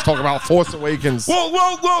fucking us talk about Force Awakens.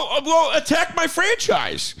 Well, attack my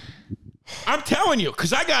franchise. I'm telling you,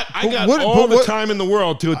 because I got what- all the what- time in the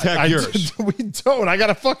world to attack yours. We don't. I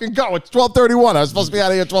gotta fucking go. It's 12:31. I was supposed to be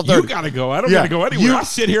out of here at 12:30. You gotta go. I don't gotta go anywhere. I'll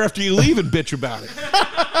sit here after you leave and bitch about it.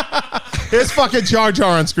 Here's fucking Jar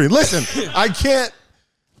Jar on screen. Listen, I can't.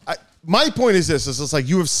 My point is this: it's like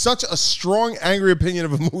you have such a strong, angry opinion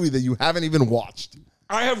of a movie that you haven't even watched.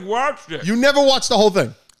 I have watched it. You never watched the whole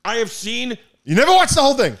thing. I have seen. You never watched the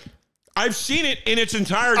whole thing. I've seen it in its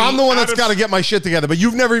entirety. I'm the one that's got to get my shit together, but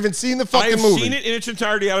you've never even seen the fucking movie. I've seen it in its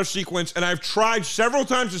entirety out of sequence, and I've tried several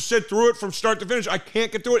times to sit through it from start to finish. I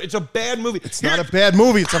can't get through it. It's a bad movie. It's not a bad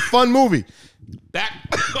movie. It's a fun movie.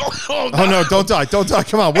 Oh, no, don't die. Don't die.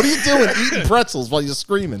 Come on. What are you doing? Eating pretzels while you're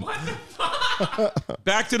screaming.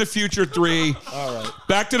 Back to the Future 3. All right.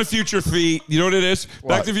 Back to the Future 3. You know what it is?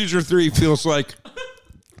 Back to the Future 3 feels like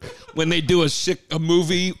when they do a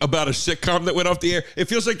movie about a sitcom that went off the air. It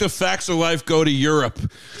feels like the Facts of Life go to Europe.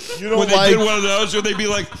 You don't when they did one of those, or they'd be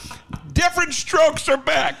like, different strokes are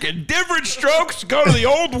back, and different strokes go to the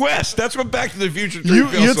Old West. That's what Back to the Future 3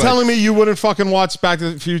 feels like. You're telling me you wouldn't fucking watch Back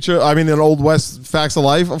to the Future? I mean, an Old West Facts of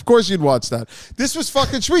Life? Of course you'd watch that. This was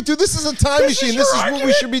fucking sweet, dude. This is a time machine. This is what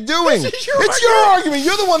we should be doing. It's your argument.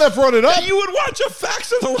 You're the one that brought it up. You would watch a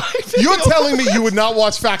Facts of the Life. You're telling me you would not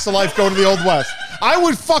watch Facts of Life go to the Old West. I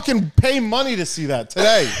would fucking pay money to see that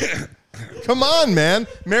today. Come on, man.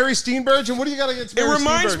 Mary Steenburgen, what do you got against Mary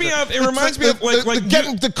Steenburgen? It reminds me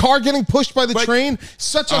of the car getting pushed by the train.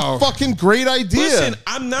 Such a fucking great idea. Listen,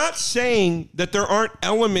 I'm not saying that there aren't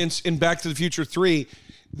elements in Back to the Future 3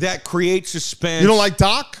 that create suspense. You don't like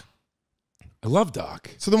Doc? I love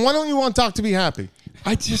Doc. So then why don't you want Doc to be happy?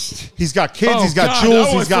 He's got kids. He's got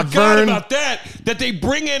Jules. He's got Vern. About that they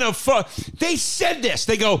bring in they said this.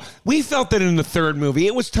 They go, we felt that in the third movie,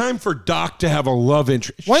 it was time for Doc to have a love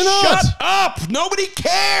interest. Why not? Shut up. Nobody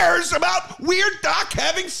cares about weird Doc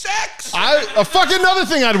having sex. A fucking another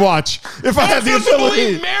thing I'd watch if I had the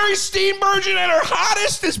ability. Mary Steenburgen at her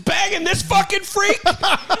hottest is banging this fucking freak.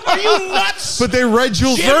 Are you nuts? But they read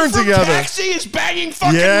Jules Jim Verne from together. Taxi is banging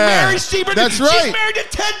fucking Mary Steenburgen. That's right. She's married to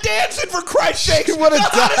Ted Danson, for Christ's sake. She would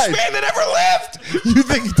have the hottest died. man that ever lived. You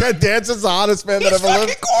think Ted Danson's the hottest man that He's ever lived?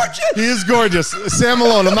 fucking gorgeous. He is gorgeous. Sam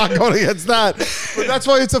Malone, I'm not going against that. But that's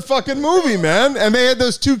why it's a fucking movie, man. And they had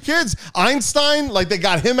those two kids. Einstein, like they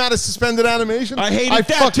got him out of suspended animation. I hated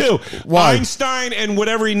that too. Why? Einstein and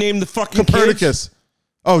whatever he named the fucking Copernicus. kids.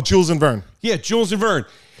 Oh, Jules and Verne. Yeah, Jules and Verne.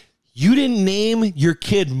 You didn't name your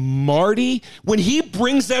kid Marty? When he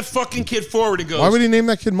brings that fucking kid forward and goes, Why would he name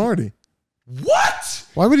that kid Marty? what?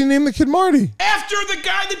 Why would he name the kid Marty? After the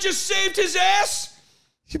guy that just saved his ass?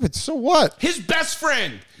 Yeah, but so what? His best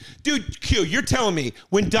friend. Dude, Q, you're telling me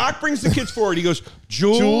when Doc brings the kids forward, he goes,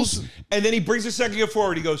 Jules, and then he brings the second kid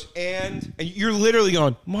forward, he goes, and you're literally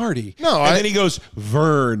going, Marty. No, and then he goes,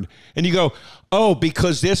 Vern. And you go, oh,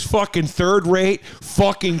 because this fucking third-rate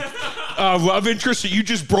fucking love interest that you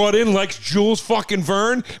just brought in likes Jules fucking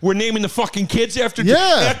Verne, we're naming the fucking kids after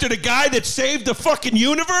the guy that saved the fucking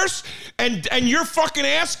universe, and your fucking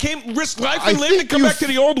ass risked life and limb to come back to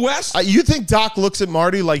the Old West? You think Doc looks at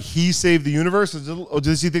Marty like he saved the universe, or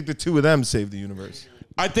does he think the two of them saved the universe?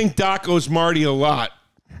 I think Doc owes Marty a lot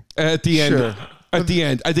at the end. Sure. At the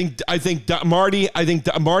end, I think Marty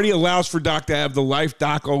allows for Doc to have the life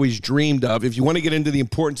Doc always dreamed of. If you want to get into the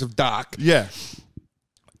importance of Doc, yeah,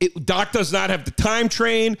 Doc does not have the time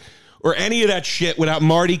train or any of that shit without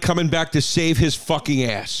Marty coming back to save his fucking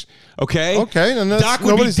ass. Okay? And Doc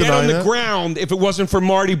would be dead on the ground if it wasn't for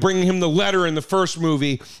Marty bringing him the letter in the first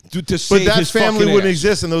movie to save his fucking ass. But that family wouldn't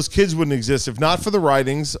exist and those kids wouldn't exist if not for the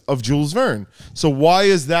writings of Jules Verne. So why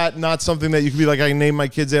is that not something that you could be like, I can name my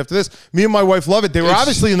kids after this? Me and my wife love it. They were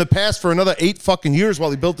obviously in the past for another 8 fucking years while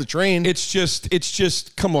he built the train. It's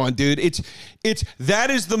just, come on, dude. That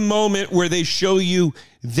is the moment where they show you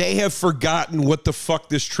they have forgotten what the fuck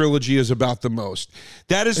this trilogy is about the most.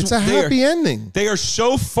 It's a happy ending. They are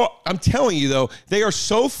so far. I'm telling you though, they are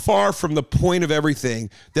so far from the point of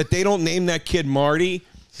everything that they don't name that kid Marty.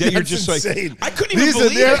 That you're just insane. like, I couldn't even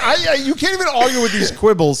believe it. You can't even argue with these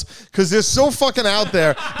quibbles because they're so fucking out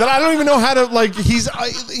there that I don't even know how to like.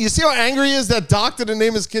 You see how angry he is that Doc didn't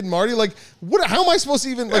name his kid Marty? Like, what? How am I supposed to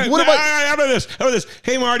even like? What am I? How about this?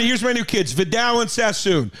 Hey Marty, here's my new kids, Vidal and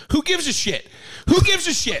Sassoon. Who gives a shit? Who gives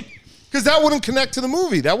a shit? Because that wouldn't connect to the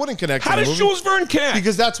movie. That wouldn't connect How to the does movie. Jules Verne connect?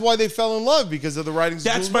 Because that's why they fell in love, because of the writings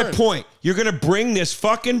of That's Jules my Verne. point. You're going to bring this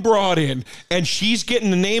fucking broad in, and she's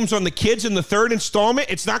getting the names on the kids in the third installment.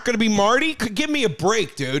 It's not going to be Marty? Give me a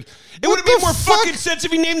break, dude. It would have made more fucking sense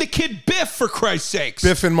if you named the kid Biff, for Christ's sakes.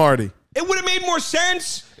 Biff and Marty. It would have made more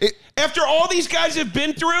sense. After all these guys have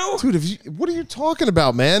been through? Dude, what are you talking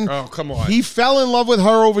about, man? Oh, come on. He fell in love with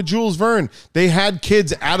her over Jules Verne. They had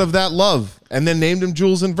kids out of that love and then named him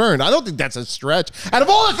Jules and Verne. I don't think that's a stretch. Out of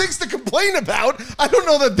all the things to complain about, I don't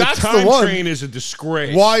know that that's the one. The time train is a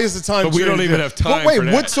disgrace. Why is the time But train? we don't even have time But wait, for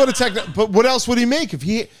that. what sort of But what else would he make if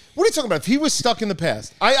he... What are you talking about? If he was stuck in the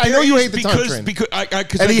past. I know you hate the time train.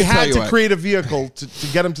 And he had to create a vehicle to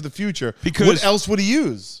get him to the future. What else would he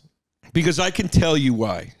use? Because I can tell you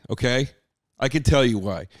why, okay? I can tell you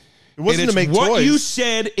why. It wasn't to make what toys. you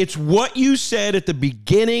said. It's what you said at the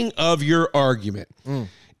beginning of your argument.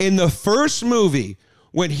 In the first movie,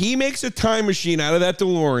 when he makes a time machine out of that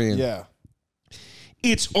DeLorean, yeah,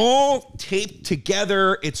 it's all taped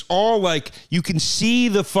together. It's all like you can see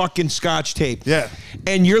the fucking Scotch tape. Yeah.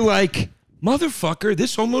 And you're like, motherfucker,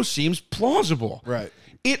 this almost seems plausible. Right.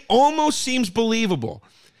 It almost seems believable.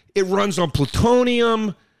 It runs on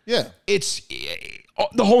plutonium. Yeah. It's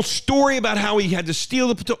the whole story about how he had to steal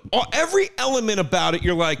the plutonium. Every element about it,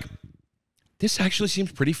 you're like, this actually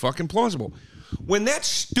seems pretty fucking plausible. When that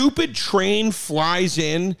stupid train flies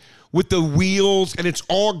in with the wheels and it's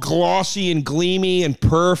all glossy and gleamy and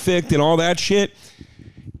perfect and all that shit,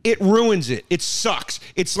 it ruins it. It sucks.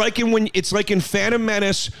 It's like in Phantom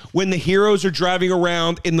Menace when the heroes are driving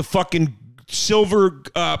around in the fucking silver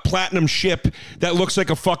platinum ship that looks like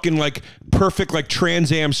a fucking like perfect like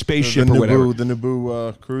Trans Am spaceship or whatever. The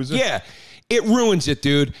Naboo cruiser. Yeah. It ruins it,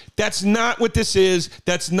 dude. That's not what this is.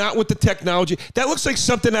 That's not what the technology. That looks like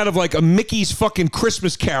something out of like a Mickey's fucking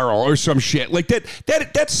Christmas Carol or some shit. Like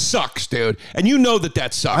that sucks, dude. And you know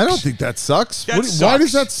that sucks. I don't think that sucks. That Why sucks.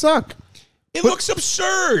 does that suck? It looks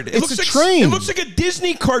absurd. It It's looks a like train. It looks like a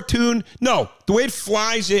Disney cartoon. No, the way it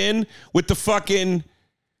flies in with the fucking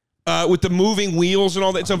with the moving wheels and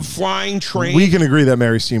all that. It's a flying train. We can agree that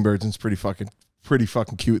Mary Steenburgen's pretty fucking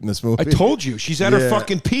cute in this movie. I told you, she's at her Yeah.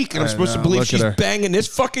 fucking peak, and I'm supposed to know. believe Look at she's her. banging this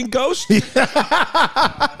fucking ghost?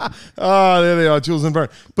 Oh, there they are, Jules and Verne.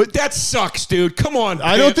 But that sucks, dude. Come on.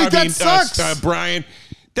 I don't think that sucks. Brian.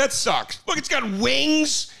 That sucks. Look, it's got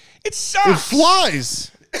wings. It sucks. It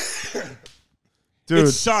flies. Dude,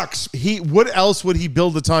 It sucks. what else would he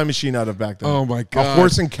build a time machine out of back then? Oh, my God. A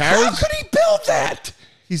horse and carriage? How could he build that?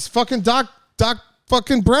 He's fucking Doc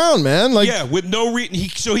fucking Brown, man. Like, Yeah, with no reason.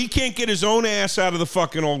 So he can't get his own ass out of the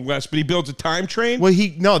fucking Old West, but he builds a time train? well,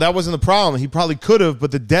 no, that wasn't the problem. He probably could have,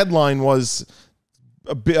 but the deadline was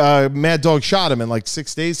Mad Dog shot him in like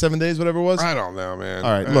 6 days, 7 days, whatever it was. I don't know, man.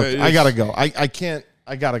 All right, look, I gotta go. I can't.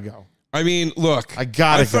 I gotta go. I mean, look. I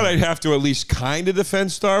gotta thought go. I'd have to at least kind of defend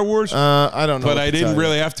Star Wars, I don't know, but what I to didn't tell you.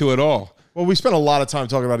 really have to at all. Well, we spent a lot of time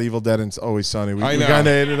talking about Evil Dead and It's Always Sunny. We I know. kind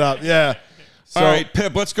of ate it up. Yeah. So, All right,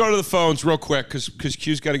 Pip, let's go to the phones real quick because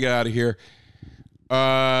Q's got to get out of here.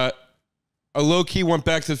 A low-key want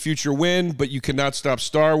Back to the Future win, but you cannot stop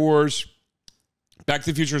Star Wars. Back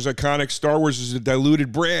to the Future is iconic. Star Wars is a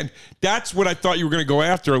diluted brand. That's what I thought you were going to go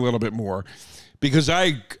after a little bit more because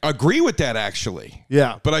I agree with that, actually.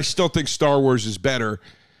 yeah. But I still think Star Wars is better.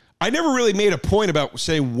 I never really made a point about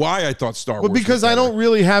saying why I thought Star Wars Well, because was I better. don't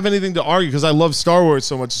really have anything to argue because I love Star Wars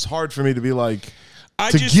so much. It's hard for me to be like,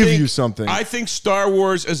 to give you something. I think Star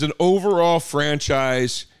Wars as an overall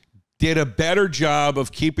franchise did a better job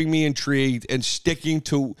of keeping me intrigued and sticking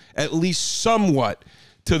to at least somewhat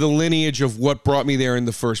to the lineage of what brought me there in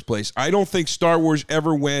the first place. I don't think Star Wars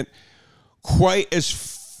ever went quite as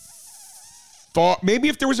far. Maybe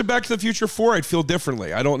if there was a Back to the Future 4, I'd feel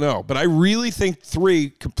differently. I don't know. But I really think 3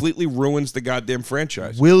 completely ruins the goddamn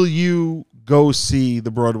franchise. Will you go see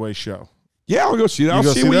the Broadway show? Yeah, I'll go see that. I'll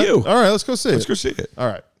go see it with that? you. All right, let's go see it. Let's go see it. All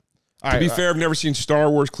right. To be fair, I've never seen Star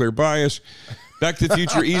Wars, clear bias. Back to the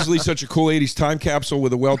Future, easily such a cool 80s time capsule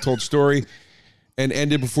with a well-told story and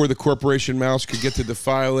ended before the Corporation Mouse could get to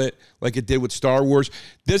defile it like it did with Star Wars.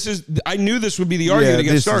 I knew this would be the argument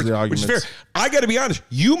against Star Wars, which is fair. I got to be honest.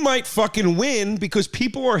 You might fucking win because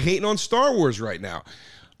people are hating on Star Wars right now.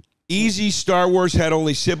 Easy Star Wars had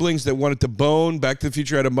only siblings that wanted to bone. Back to the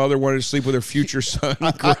Future had a mother wanted to sleep with her future son.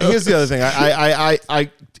 Here's the other thing. I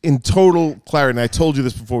in total clarity, and I told you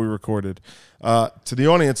this before we recorded, to the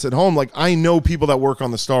audience at home, like I know people that work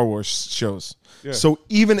on the Star Wars shows. Yeah. So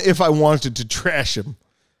even if I wanted to trash him,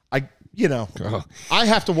 I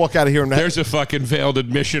have to walk out of here. And there's a fucking veiled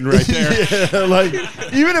admission right there. Yeah, like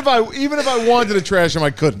even if I wanted to trash him,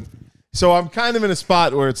 I couldn't. So I'm kind of in a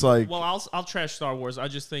spot where it's like, Well, I'll trash Star Wars. I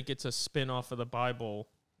just think it's a spin-off of the Bible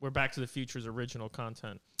where Back to the Future's original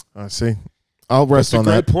content. I see. I'll rest on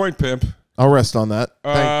Great that. point, pimp. I'll rest on that.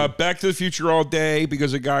 Thank you. Back to the Future all day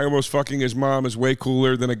because a guy almost fucking his mom is way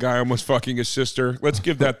cooler than a guy almost fucking his sister. Let's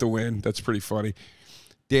give that the win. That's pretty funny.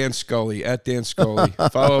 Dan Scully, at Dan Scully.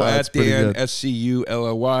 Follow at Dan,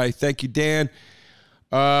 SCULLY. Thank you, Dan.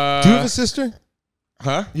 Do you have a sister?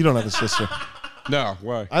 Huh? You don't have a sister. No,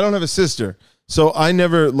 why? I don't have a sister. So I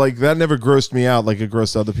never, like, that never grossed me out like it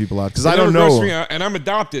grossed other people out. Because I don't Never grossed know. me out, and I'm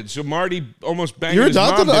adopted, so Marty almost banged You're his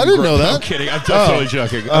mom. adopted? I didn't know that. I'm kidding. I'm totally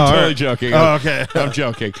joking. I'm totally joking. Oh, okay. I'm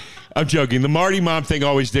joking. I'm joking. The Marty mom thing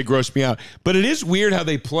always did gross me out. But it is weird how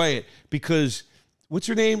they play it because, what's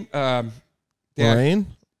her name? Lorraine?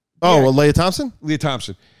 Oh, Yeah. well, Leah Thompson? Leah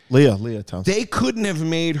Thompson. Leah Thompson. They couldn't have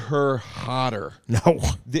made her hotter. No.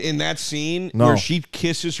 In that scene No. where she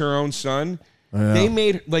kisses her own son, Yeah. they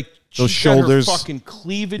made, like, Those she's got shoulders. her fucking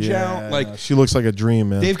cleavage Yeah, out. Like, she looks like a dream,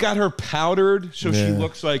 man. they've got her powdered so she Yeah.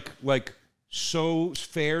 looks like so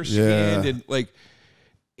fair skinned Yeah. and like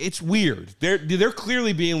it's weird. They're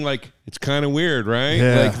clearly being like, it's kind of weird, right?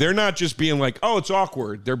 Yeah. Like they're not just being like, oh, it's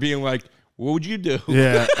awkward. They're being like, what would you do?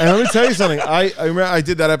 Yeah, and let me tell you something. I remember I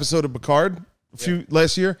did that episode of Picard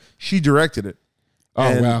last year. She directed it. Oh,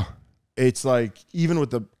 And wow. It's like, even with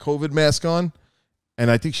the COVID mask on, and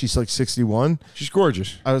I think she's like 61. She's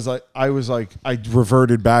gorgeous. I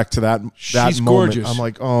reverted back to that She's moment. gorgeous. I'm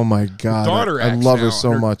like, oh my God. Daughter I acts love her now,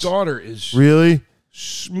 so and much. Daughter is Really?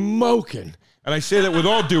 smoking. And I say that with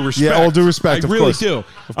all due respect. Yeah, all due respect, I of really course. do.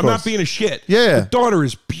 I'm not course. being a shit. Yeah. The daughter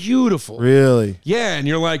is beautiful. Really? Yeah, and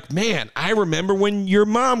you're like, man, I remember when your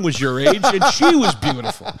mom was your age and she was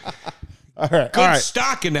beautiful. All right. Good all right.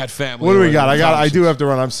 stock in that family. What do we got? I do have to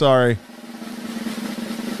run. I'm sorry.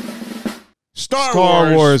 Star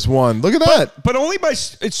Star Wars 1. Look at that. But only by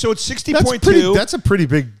so it's That's 60.2 That's a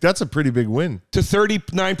pretty big win. to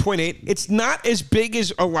 39.8. It's not as big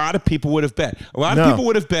as a lot of people would have bet. A lot of No. people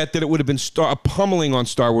would have bet that it would have been a pummeling on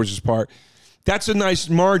Star Wars' part. That's a nice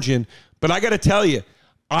margin, but I got to tell you,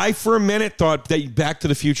 I for a minute thought that Back to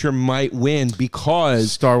the Future might win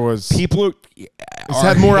because Star Wars. people It's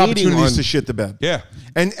had more opportunities to shit the bed. Yeah.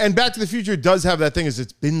 And Back to the Future does have that thing is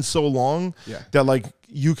it's been so long Yeah. that like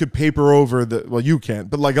you could paper over you can't,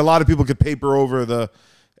 but like a lot of people could paper over the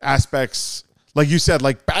aspects. Like you said,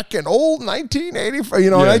 like back in old 1985,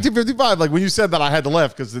 1955. Like when you said that, I had to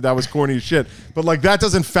laugh because that was corny as shit. But like that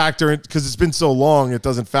doesn't factor in because it's been so long. It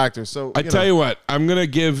doesn't factor. So I tell you what, I'm gonna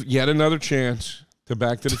give yet another chance to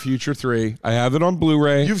Back to the Future 3. I have it on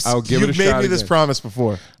Blu-ray. I'll give it a shot. You've made me this again. promise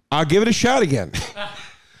before. I'll give it a shot again.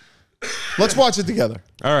 Let's watch it together.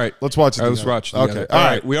 All right. Let's watch it. Let's together. watch it together. Okay. All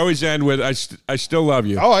right. We always end with I still love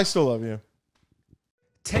you. Oh, I still love you.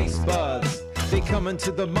 Taste buds, they coming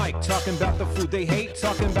to the mic, talking about the food they hate,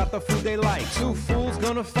 talking about the food they like. Two fools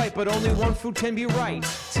gonna fight, but only one food can be right.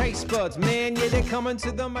 Taste buds, man, yeah, they coming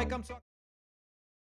to the mic. I'm talking.